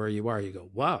matter where you are, you go,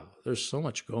 wow, there's so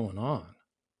much going on.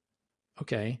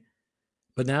 Okay.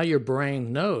 But now your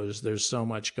brain knows there's so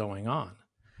much going on.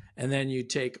 And then you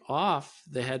take off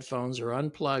the headphones or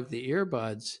unplug the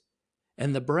earbuds,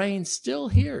 and the brain still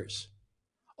hears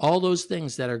all those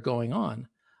things that are going on,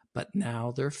 but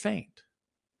now they're faint.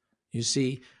 You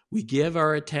see, we give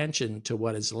our attention to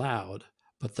what is loud,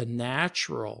 but the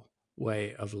natural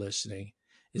way of listening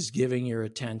is giving your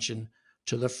attention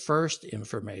to the first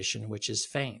information, which is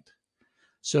faint.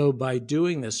 So by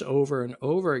doing this over and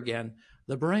over again,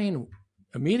 the brain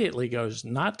immediately goes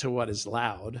not to what is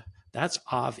loud, that's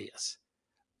obvious,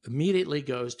 immediately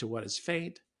goes to what is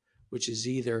faint, which is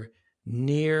either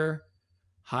near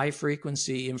high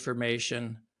frequency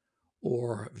information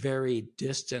or very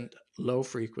distant low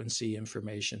frequency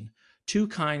information. Two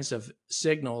kinds of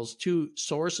signals, two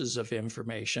sources of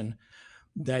information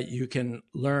that you can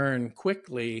learn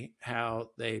quickly how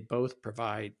they both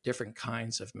provide different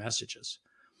kinds of messages.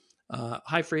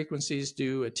 High frequencies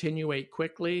do attenuate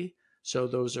quickly, so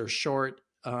those are short,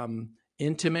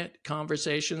 intimate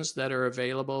conversations that are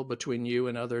available between you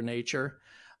and other nature.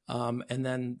 And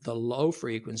then the low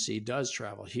frequency does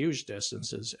travel huge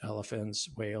distances. Elephants,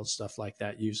 whales, stuff like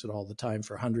that use it all the time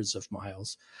for hundreds of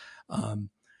miles.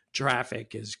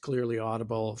 Traffic is clearly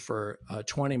audible for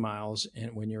 20 miles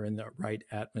when you're in the right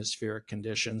atmospheric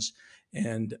conditions.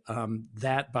 And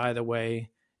that, by the way,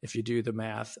 if you do the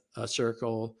math, a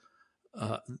circle,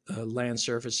 a land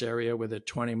surface area with a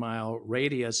 20-mile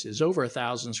radius is over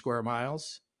 1,000 square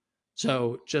miles.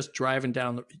 So just driving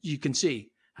down, you can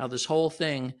see how this whole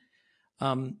thing,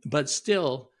 but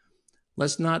still,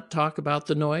 let's not talk about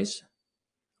the noise.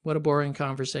 What a boring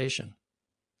conversation.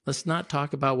 Let's not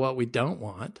talk about what we don't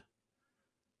want.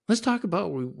 Let's talk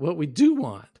about what we do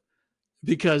want,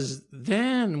 because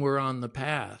then we're on the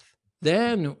path.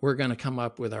 Then we're going to come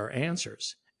up with our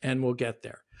answers, and we'll get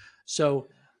there. So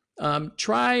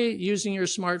try using your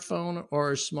smartphone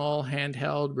or a small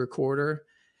handheld recorder,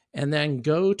 and then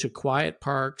go to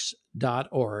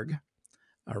quietparks.org.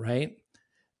 All right.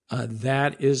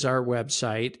 That is our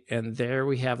website. And there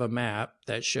we have a map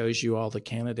that shows you all the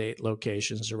candidate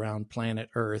locations around planet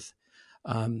Earth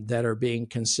that are being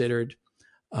considered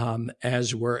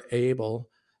as we're able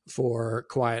for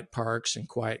quiet parks and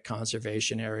quiet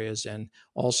conservation areas. And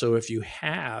also, if you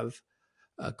have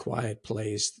a quiet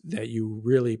place that you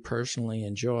really personally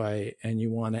enjoy and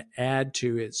you want to add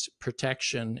to its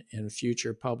protection in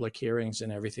future public hearings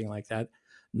and everything like that,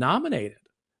 nominate it.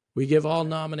 We give all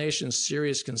nominations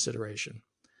serious consideration.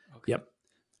 Okay. Yep.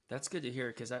 That's good to hear,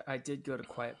 because I did go to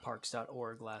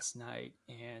quietparks.org last night,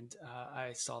 and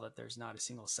I saw that there's not a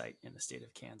single site in the state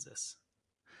of Kansas.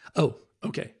 Oh,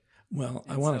 okay. Well,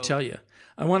 I want to tell you,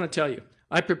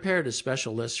 I prepared a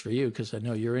special list for you because I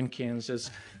know you're in Kansas,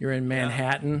 you're in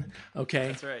Manhattan. Yeah. Okay.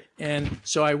 That's right. And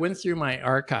so I went through my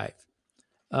archive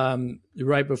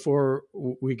right before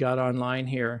we got online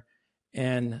here,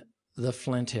 and the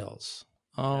Flint Hills.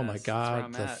 Oh, yes, my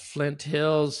God, the Flint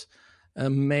Hills,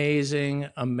 amazing.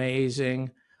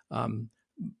 And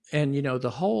the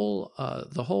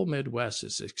whole Midwest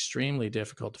is extremely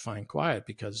difficult to find quiet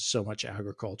because so much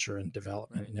agriculture and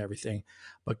development and everything.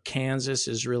 But Kansas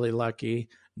is really lucky.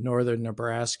 Northern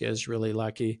Nebraska is really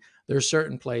lucky. There are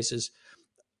certain places.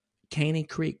 Caney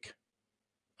Creek.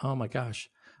 Oh my gosh.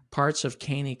 Parts of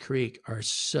Caney Creek are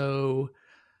so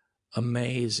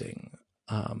amazing.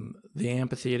 The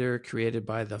amphitheater created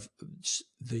by the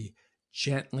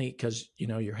gently, because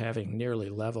you're having nearly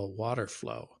level water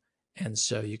flow. And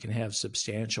so you can have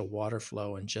substantial water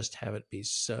flow and just have it be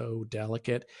so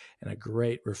delicate and a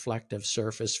great reflective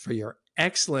surface for your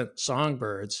excellent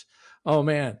songbirds. Oh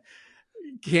man,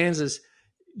 Kansas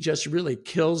just really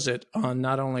kills it on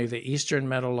not only the eastern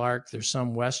meadowlark, there's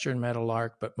some western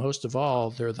meadowlark, but most of all,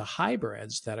 they're the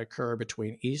hybrids that occur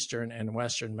between eastern and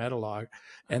western meadowlark.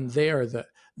 And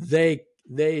they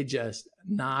just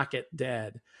knock it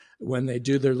dead. when they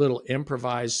do their little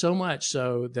improvise, so much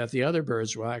so that the other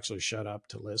birds will actually shut up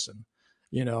to listen,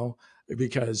 you know,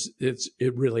 because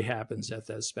it really happens at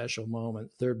that special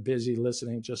moment. They're busy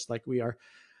listening just like we are.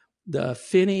 The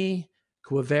Finny,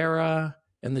 Quivera,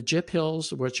 and the Gyp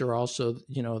Hills, which are also,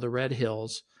 the Red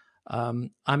Hills.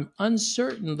 I'm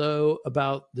uncertain, though,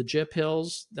 about the Gyp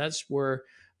Hills. That's where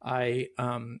I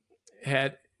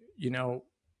had,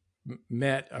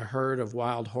 met a herd of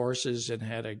wild horses and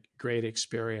had a great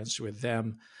experience with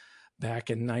them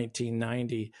back in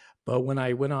 1990. But when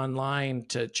I went online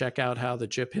to check out how the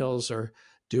Gyp Hills are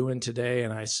doing today,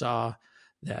 and I saw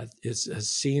that it's a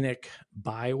scenic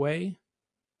byway,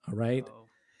 all right, Oh,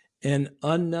 and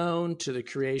unknown to the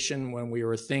creation when we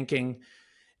were thinking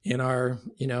in our,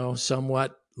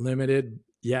 somewhat limited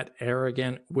yet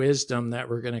arrogant wisdom that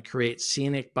we're going to create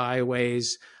scenic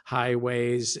byways,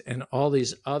 highways, and all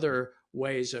these other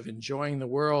ways of enjoying the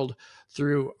world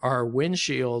through our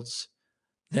windshields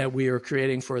that we are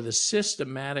creating for the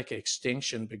systematic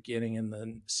extinction beginning in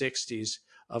the 60s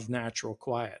of natural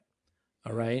quiet.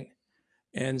 All right.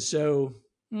 And so,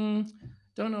 don't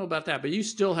know about that, but you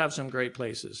still have some great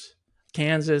places.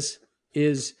 Kansas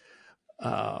is,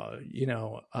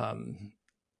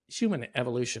 human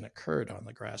evolution occurred on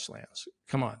the grasslands.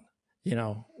 Come on,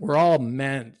 we're all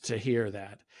meant to hear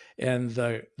that. And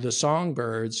the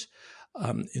songbirds,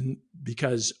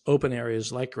 because open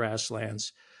areas like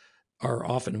grasslands are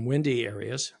often windy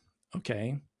areas, okay?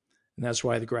 And that's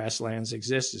why the grasslands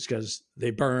exist, is because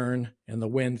they burn and the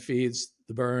wind feeds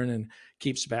the burn and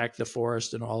keeps back the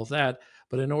forest and all of that.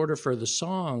 But in order for the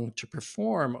song to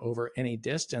perform over any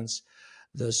distance,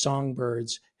 the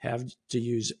songbirds have to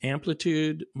use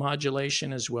amplitude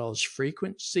modulation as well as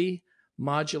frequency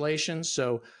modulation.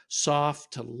 So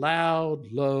soft to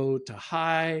loud, low to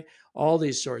high, all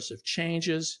these sorts of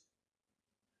changes,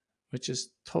 which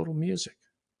is total music.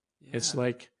 Yeah. It's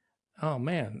like, oh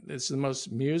man, it's the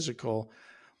most musical.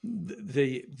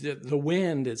 The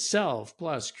wind itself,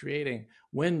 plus creating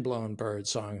windblown bird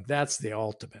song, that's the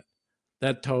ultimate.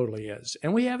 That totally is.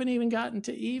 And we haven't even gotten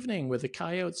to evening with the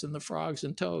coyotes and the frogs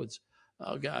and toads.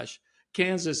 Oh gosh,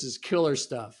 Kansas is killer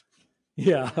stuff.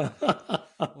 Yeah.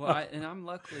 Well, I'm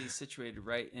luckily situated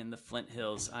right in the Flint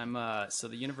Hills. So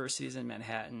the university is in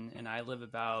Manhattan, and I live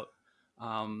about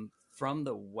from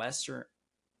the western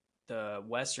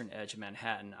edge of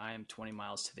Manhattan. I am 20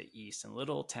 miles to the east in a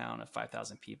little town of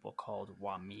 5,000 people called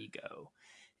Wamego.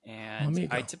 And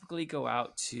Wamego. I typically go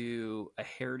out to a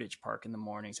heritage park in the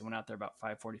mornings. I went out there about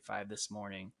 5:45 this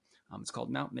morning. It's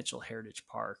called Mount Mitchell Heritage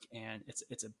Park, and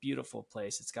it's a beautiful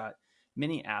place. It's got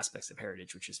many aspects of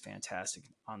heritage, which is fantastic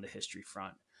on the history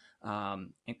front,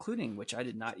 including, which I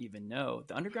did not even know,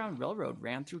 the Underground Railroad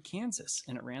ran through Kansas,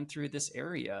 and it ran through this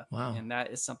area. Wow. And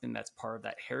that is something that's part of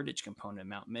that heritage component of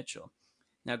Mount Mitchell.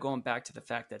 Now, going back to the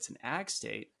fact that it's an ag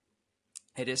state,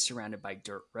 it is surrounded by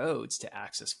dirt roads to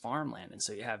access farmland. And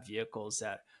so you have vehicles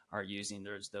that are using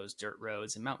those dirt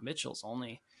roads. And Mount Mitchell's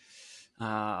only,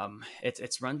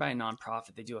 it's run by a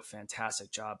nonprofit. They do a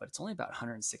fantastic job, but it's only about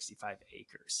 165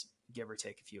 acres, give or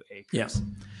take a few acres.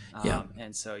 Yeah.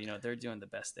 And so, they're doing the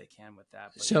best they can with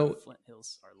that. But so the Flint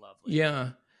Hills are lovely. Yeah.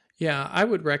 Yeah. I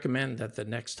would recommend that the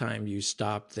next time you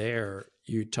stop there,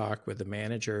 you talk with the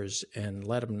managers and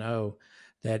let them know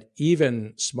that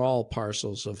even small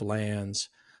parcels of lands,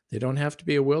 they don't have to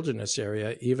be a wilderness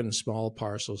area. Even small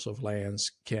parcels of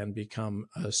lands can become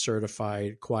a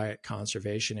certified quiet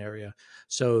conservation area.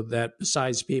 So that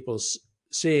besides people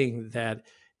seeing that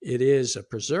it is a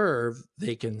preserve,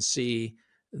 they can see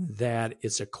that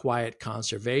it's a quiet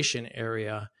conservation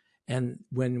area. And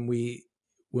when we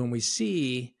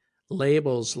see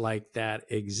labels like that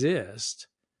exist,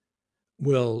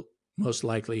 we'll most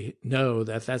likely know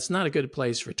that that's not a good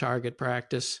place for target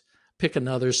practice. Pick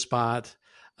another spot.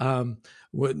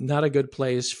 Not a good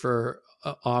place for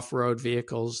off-road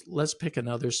vehicles. Let's pick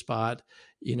another spot,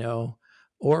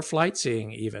 or flight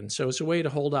seeing even. So it's a way to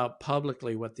hold out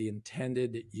publicly what the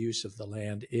intended use of the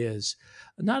land is.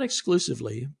 Not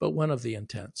exclusively, but one of the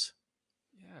intents.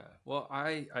 Yeah. Well,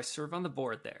 I serve on the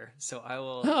board there, so I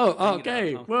will. Oh,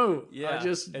 okay. Whoa. Yeah. I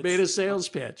just made a sales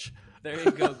pitch. There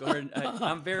you go, Gordon.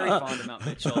 I'm very fond of Mount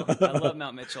Mitchell. I love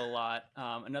Mount Mitchell a lot.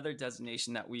 Another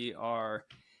destination that we are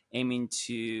aiming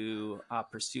to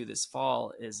pursue this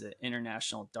fall is the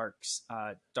International Dark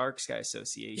Sky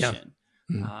Association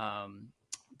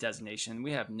designation.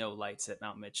 We have no lights at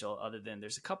Mount Mitchell other than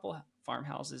there's a couple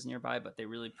farmhouses nearby, but they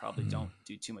really probably don't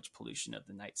do too much pollution of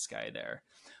the night sky there.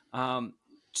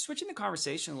 switching the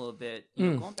conversation a little bit,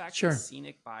 going back to the Sure.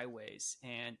 scenic byways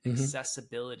and Mm-hmm.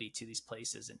 accessibility to these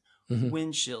places and Mm-hmm.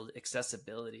 windshield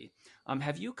accessibility.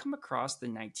 Have you come across the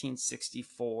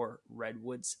 1964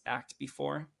 Redwoods Act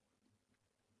before?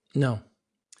 No,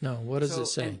 no. What does it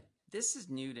So, and say? this is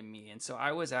new to me. And so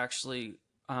I was actually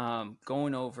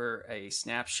going over a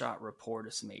snapshot report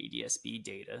of some ADS-B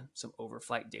data, some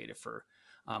overflight data for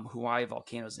Hawaii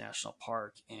Volcanoes National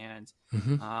Park. And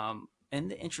Mm-hmm. in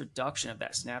the introduction of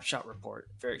that snapshot report,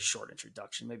 very short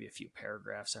introduction, maybe a few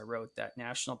paragraphs, I wrote that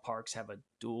national parks have a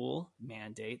dual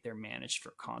mandate. They're managed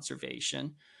for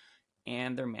conservation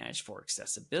and they're managed for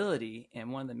accessibility. And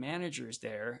one of the managers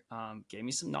there gave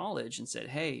me some knowledge and said,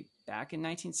 "Hey, back in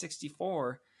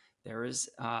 1964, there is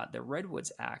the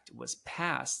Redwoods Act was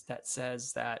passed that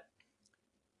says that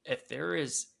if there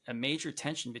is a major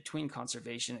tension between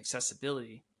conservation and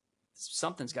accessibility,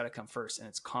 something's got to come first, and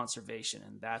it's conservation,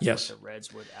 and that's what Yes. the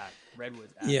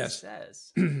Redwoods Act Yes.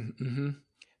 says." Mm-hmm.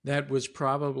 That was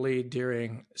probably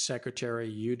during Secretary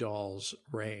Udall's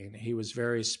reign. He was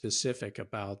very specific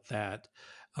about that.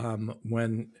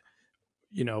 When,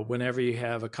 whenever you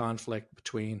have a conflict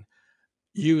between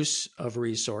use of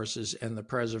resources and the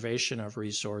preservation of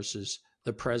resources,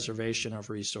 the preservation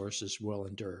of resources will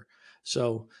endure.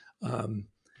 So,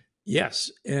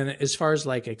 yes. And as far as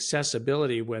like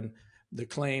accessibility, when the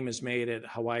claim is made at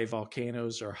Hawaii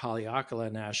Volcanoes or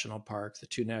Haleakala National Park, the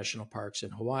two national parks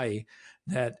in Hawaii,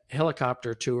 that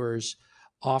helicopter tours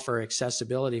offer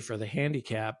accessibility for the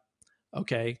handicap.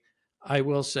 Okay, I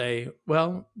will say,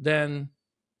 well, then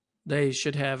they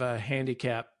should have a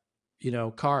handicap,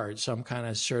 card, some kind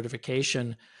of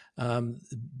certification.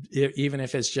 Even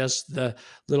if it's just the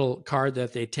little card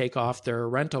that they take off their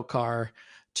rental car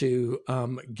to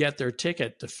get their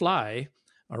ticket to fly.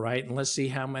 All right. And let's see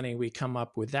how many we come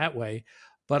up with that way.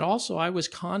 But also, I was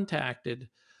contacted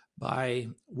by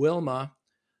Wilma,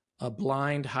 a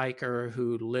blind hiker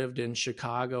who lived in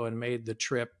Chicago and made the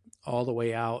trip all the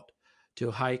way out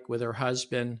to hike with her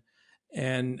husband.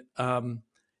 And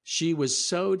she was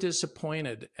so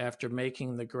disappointed after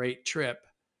making the great trip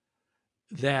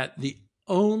that the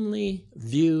only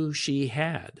view she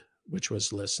had, which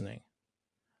was listening,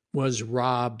 was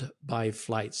robbed by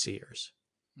flight seers.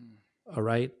 All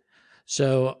right.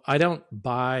 So I don't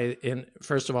buy in.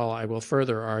 First of all, I will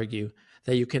further argue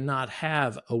that you cannot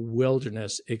have a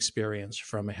wilderness experience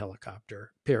from a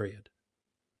helicopter, period.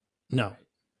 No, Right.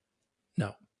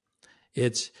 no.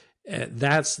 It's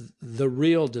that's the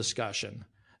real discussion,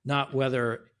 not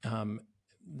whether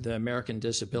the American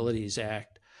Disabilities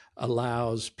Act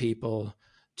allows people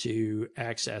to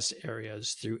access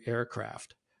areas through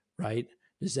aircraft, right?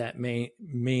 Does that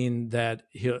mean that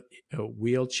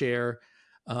wheelchair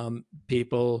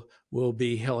people will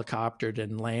be helicoptered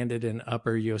and landed in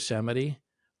Upper Yosemite,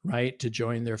 right, to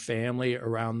join their family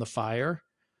around the fire?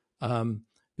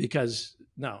 Because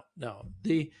no,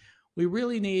 we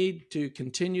really need to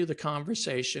continue the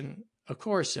conversation, of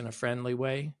course, in a friendly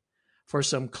way, for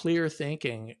some clear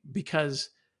thinking. Because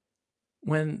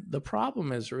when the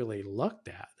problem is really looked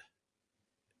at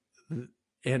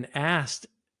and asked,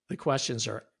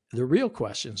 the real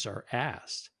questions are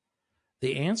asked.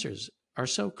 The answers are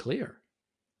so clear,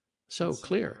 so Simple,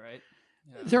 clear. right?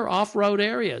 Yeah. They're off-road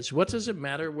areas. What does it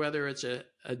matter whether it's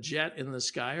a jet in the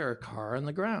sky or a car on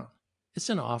the ground? It's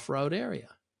an off-road area.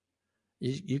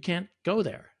 You can't go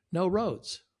there. No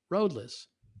roads, roadless.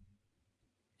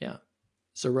 Yeah,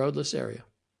 it's a roadless area.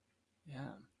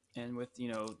 Yeah. And with,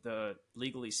 the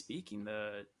legally speaking,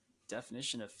 the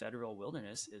definition of federal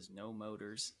wilderness is no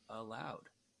motors allowed.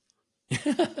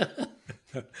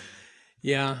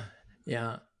 Yeah,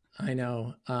 yeah, I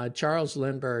know. Charles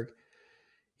Lindbergh,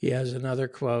 he has another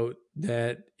quote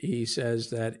that he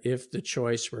says that if the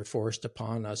choice were forced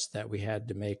upon us that we had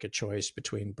to make a choice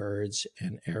between birds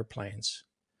and airplanes,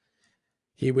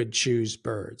 he would choose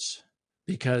birds,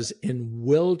 because in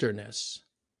wilderness,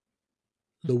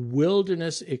 the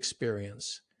wilderness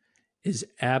experience is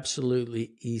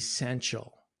absolutely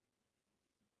essential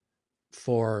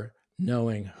for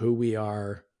knowing who we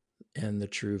are and the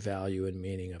true value and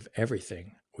meaning of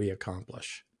everything we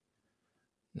accomplish.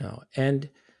 No, and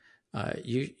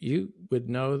you would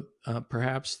know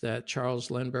perhaps that Charles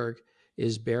Lindbergh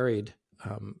is buried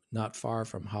not far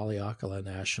from Haleakala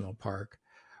National Park,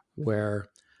 where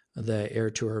the Air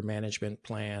Tour Management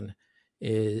Plan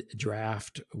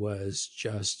draft was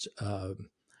just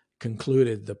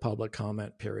concluded. The public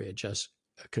comment period just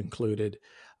concluded.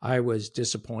 I was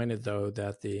disappointed, though,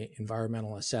 that the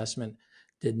environmental assessment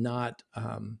did not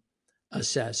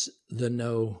assess the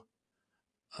no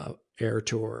air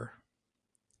tour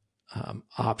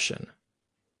option,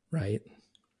 right?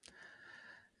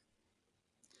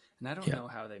 And I don't Yeah, know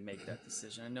how they make that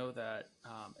decision. I know that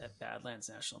at Badlands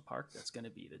National Park, that's going to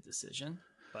be the decision,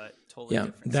 but totally yeah,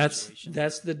 different that's situation.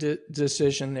 that's the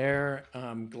decision there.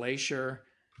 Glacier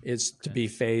is to be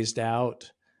phased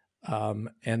out,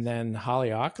 and then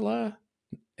Haleakala,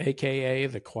 aka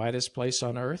the quietest place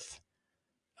on Earth,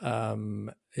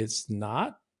 it's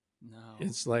not. No.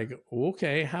 It's like,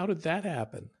 okay, how did that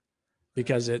happen?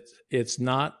 Because Right. it's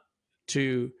not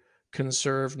to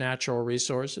conserve natural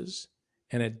resources,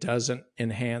 and it doesn't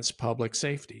enhance public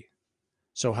safety.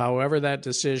 So, however that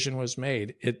decision was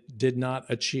made, it did not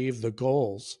achieve the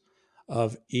goals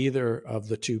of either of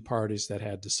the two parties that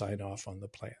had to sign off on the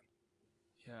plan.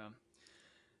 Yeah.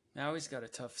 I always got a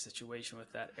tough situation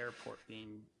with that airport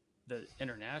being the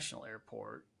international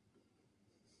airport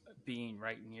being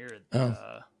right near Oh,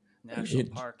 the national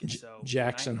park. And so when I,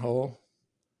 Jackson Hole,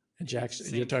 Jackson,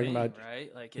 you're same talking thing, about,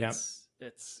 right? Like yeah.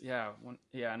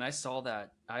 yeah. And I saw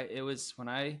that it was when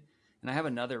and I have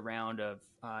another round of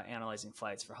analyzing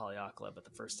flights for Haleakala, but the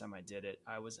first time I did it,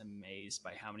 I was amazed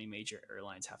by how many major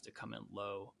airlines have to come in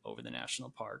low over the national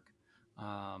park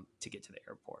to get to the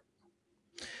airport.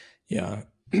 Yeah,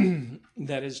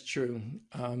 that is true.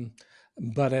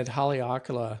 But at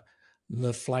Haleakala,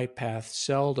 the flight path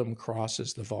seldom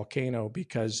crosses the volcano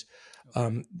because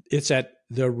it's at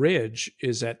the ridge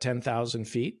is at 10,000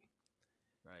 feet.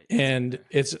 Right. And Okay.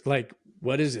 it's like,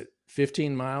 what is it?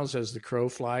 15 miles as the crow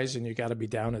flies, and you got to be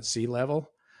down at sea level.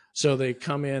 So they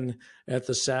come in at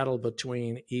the saddle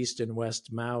between East and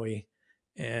West Maui.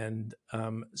 And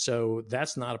so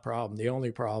that's not a problem. The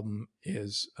only problem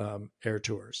is air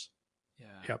tours. Yeah.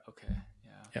 Yep. Okay.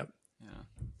 Yeah. Yep. Yeah.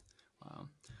 Wow.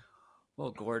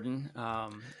 Well, Gordon,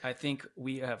 I think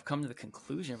we have come to the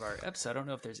conclusion of our episode. I don't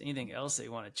know if there's anything else that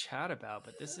you want to chat about,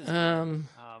 but this has been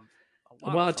a lot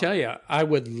Well, of I'll tell fun. you, I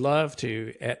would love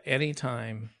to at any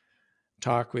time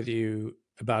talk with you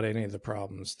about any of the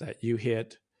problems that you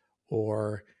hit,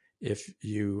 or if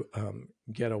you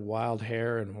get a wild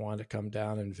hair and want to come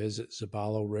down and visit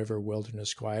Zabalo River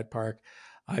Wilderness Quiet Park.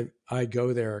 I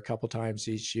go there a couple times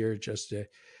each year just to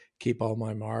keep all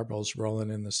my marbles rolling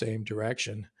in the same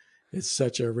direction. It's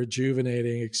such a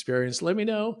rejuvenating experience. Let me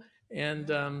know, and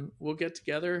Yeah. we'll get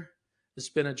together. It's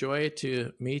been a joy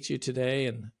to meet you today,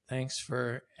 and thanks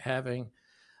for having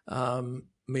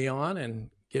me on and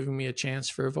giving me a chance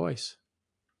for a voice.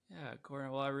 Yeah,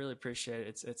 Gordon. Well, I really appreciate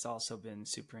it. It's also been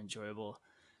super enjoyable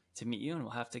to meet you, and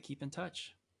we'll have to keep in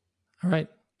touch. All right.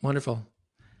 Wonderful. Have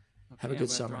a Okay, I'm good going to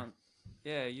throw summer. on.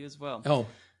 Yeah, you as well. Oh,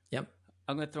 yep.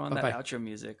 I'm going to throw on Bye that bye. outro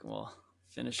music, and we'll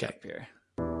finish Okay. up here.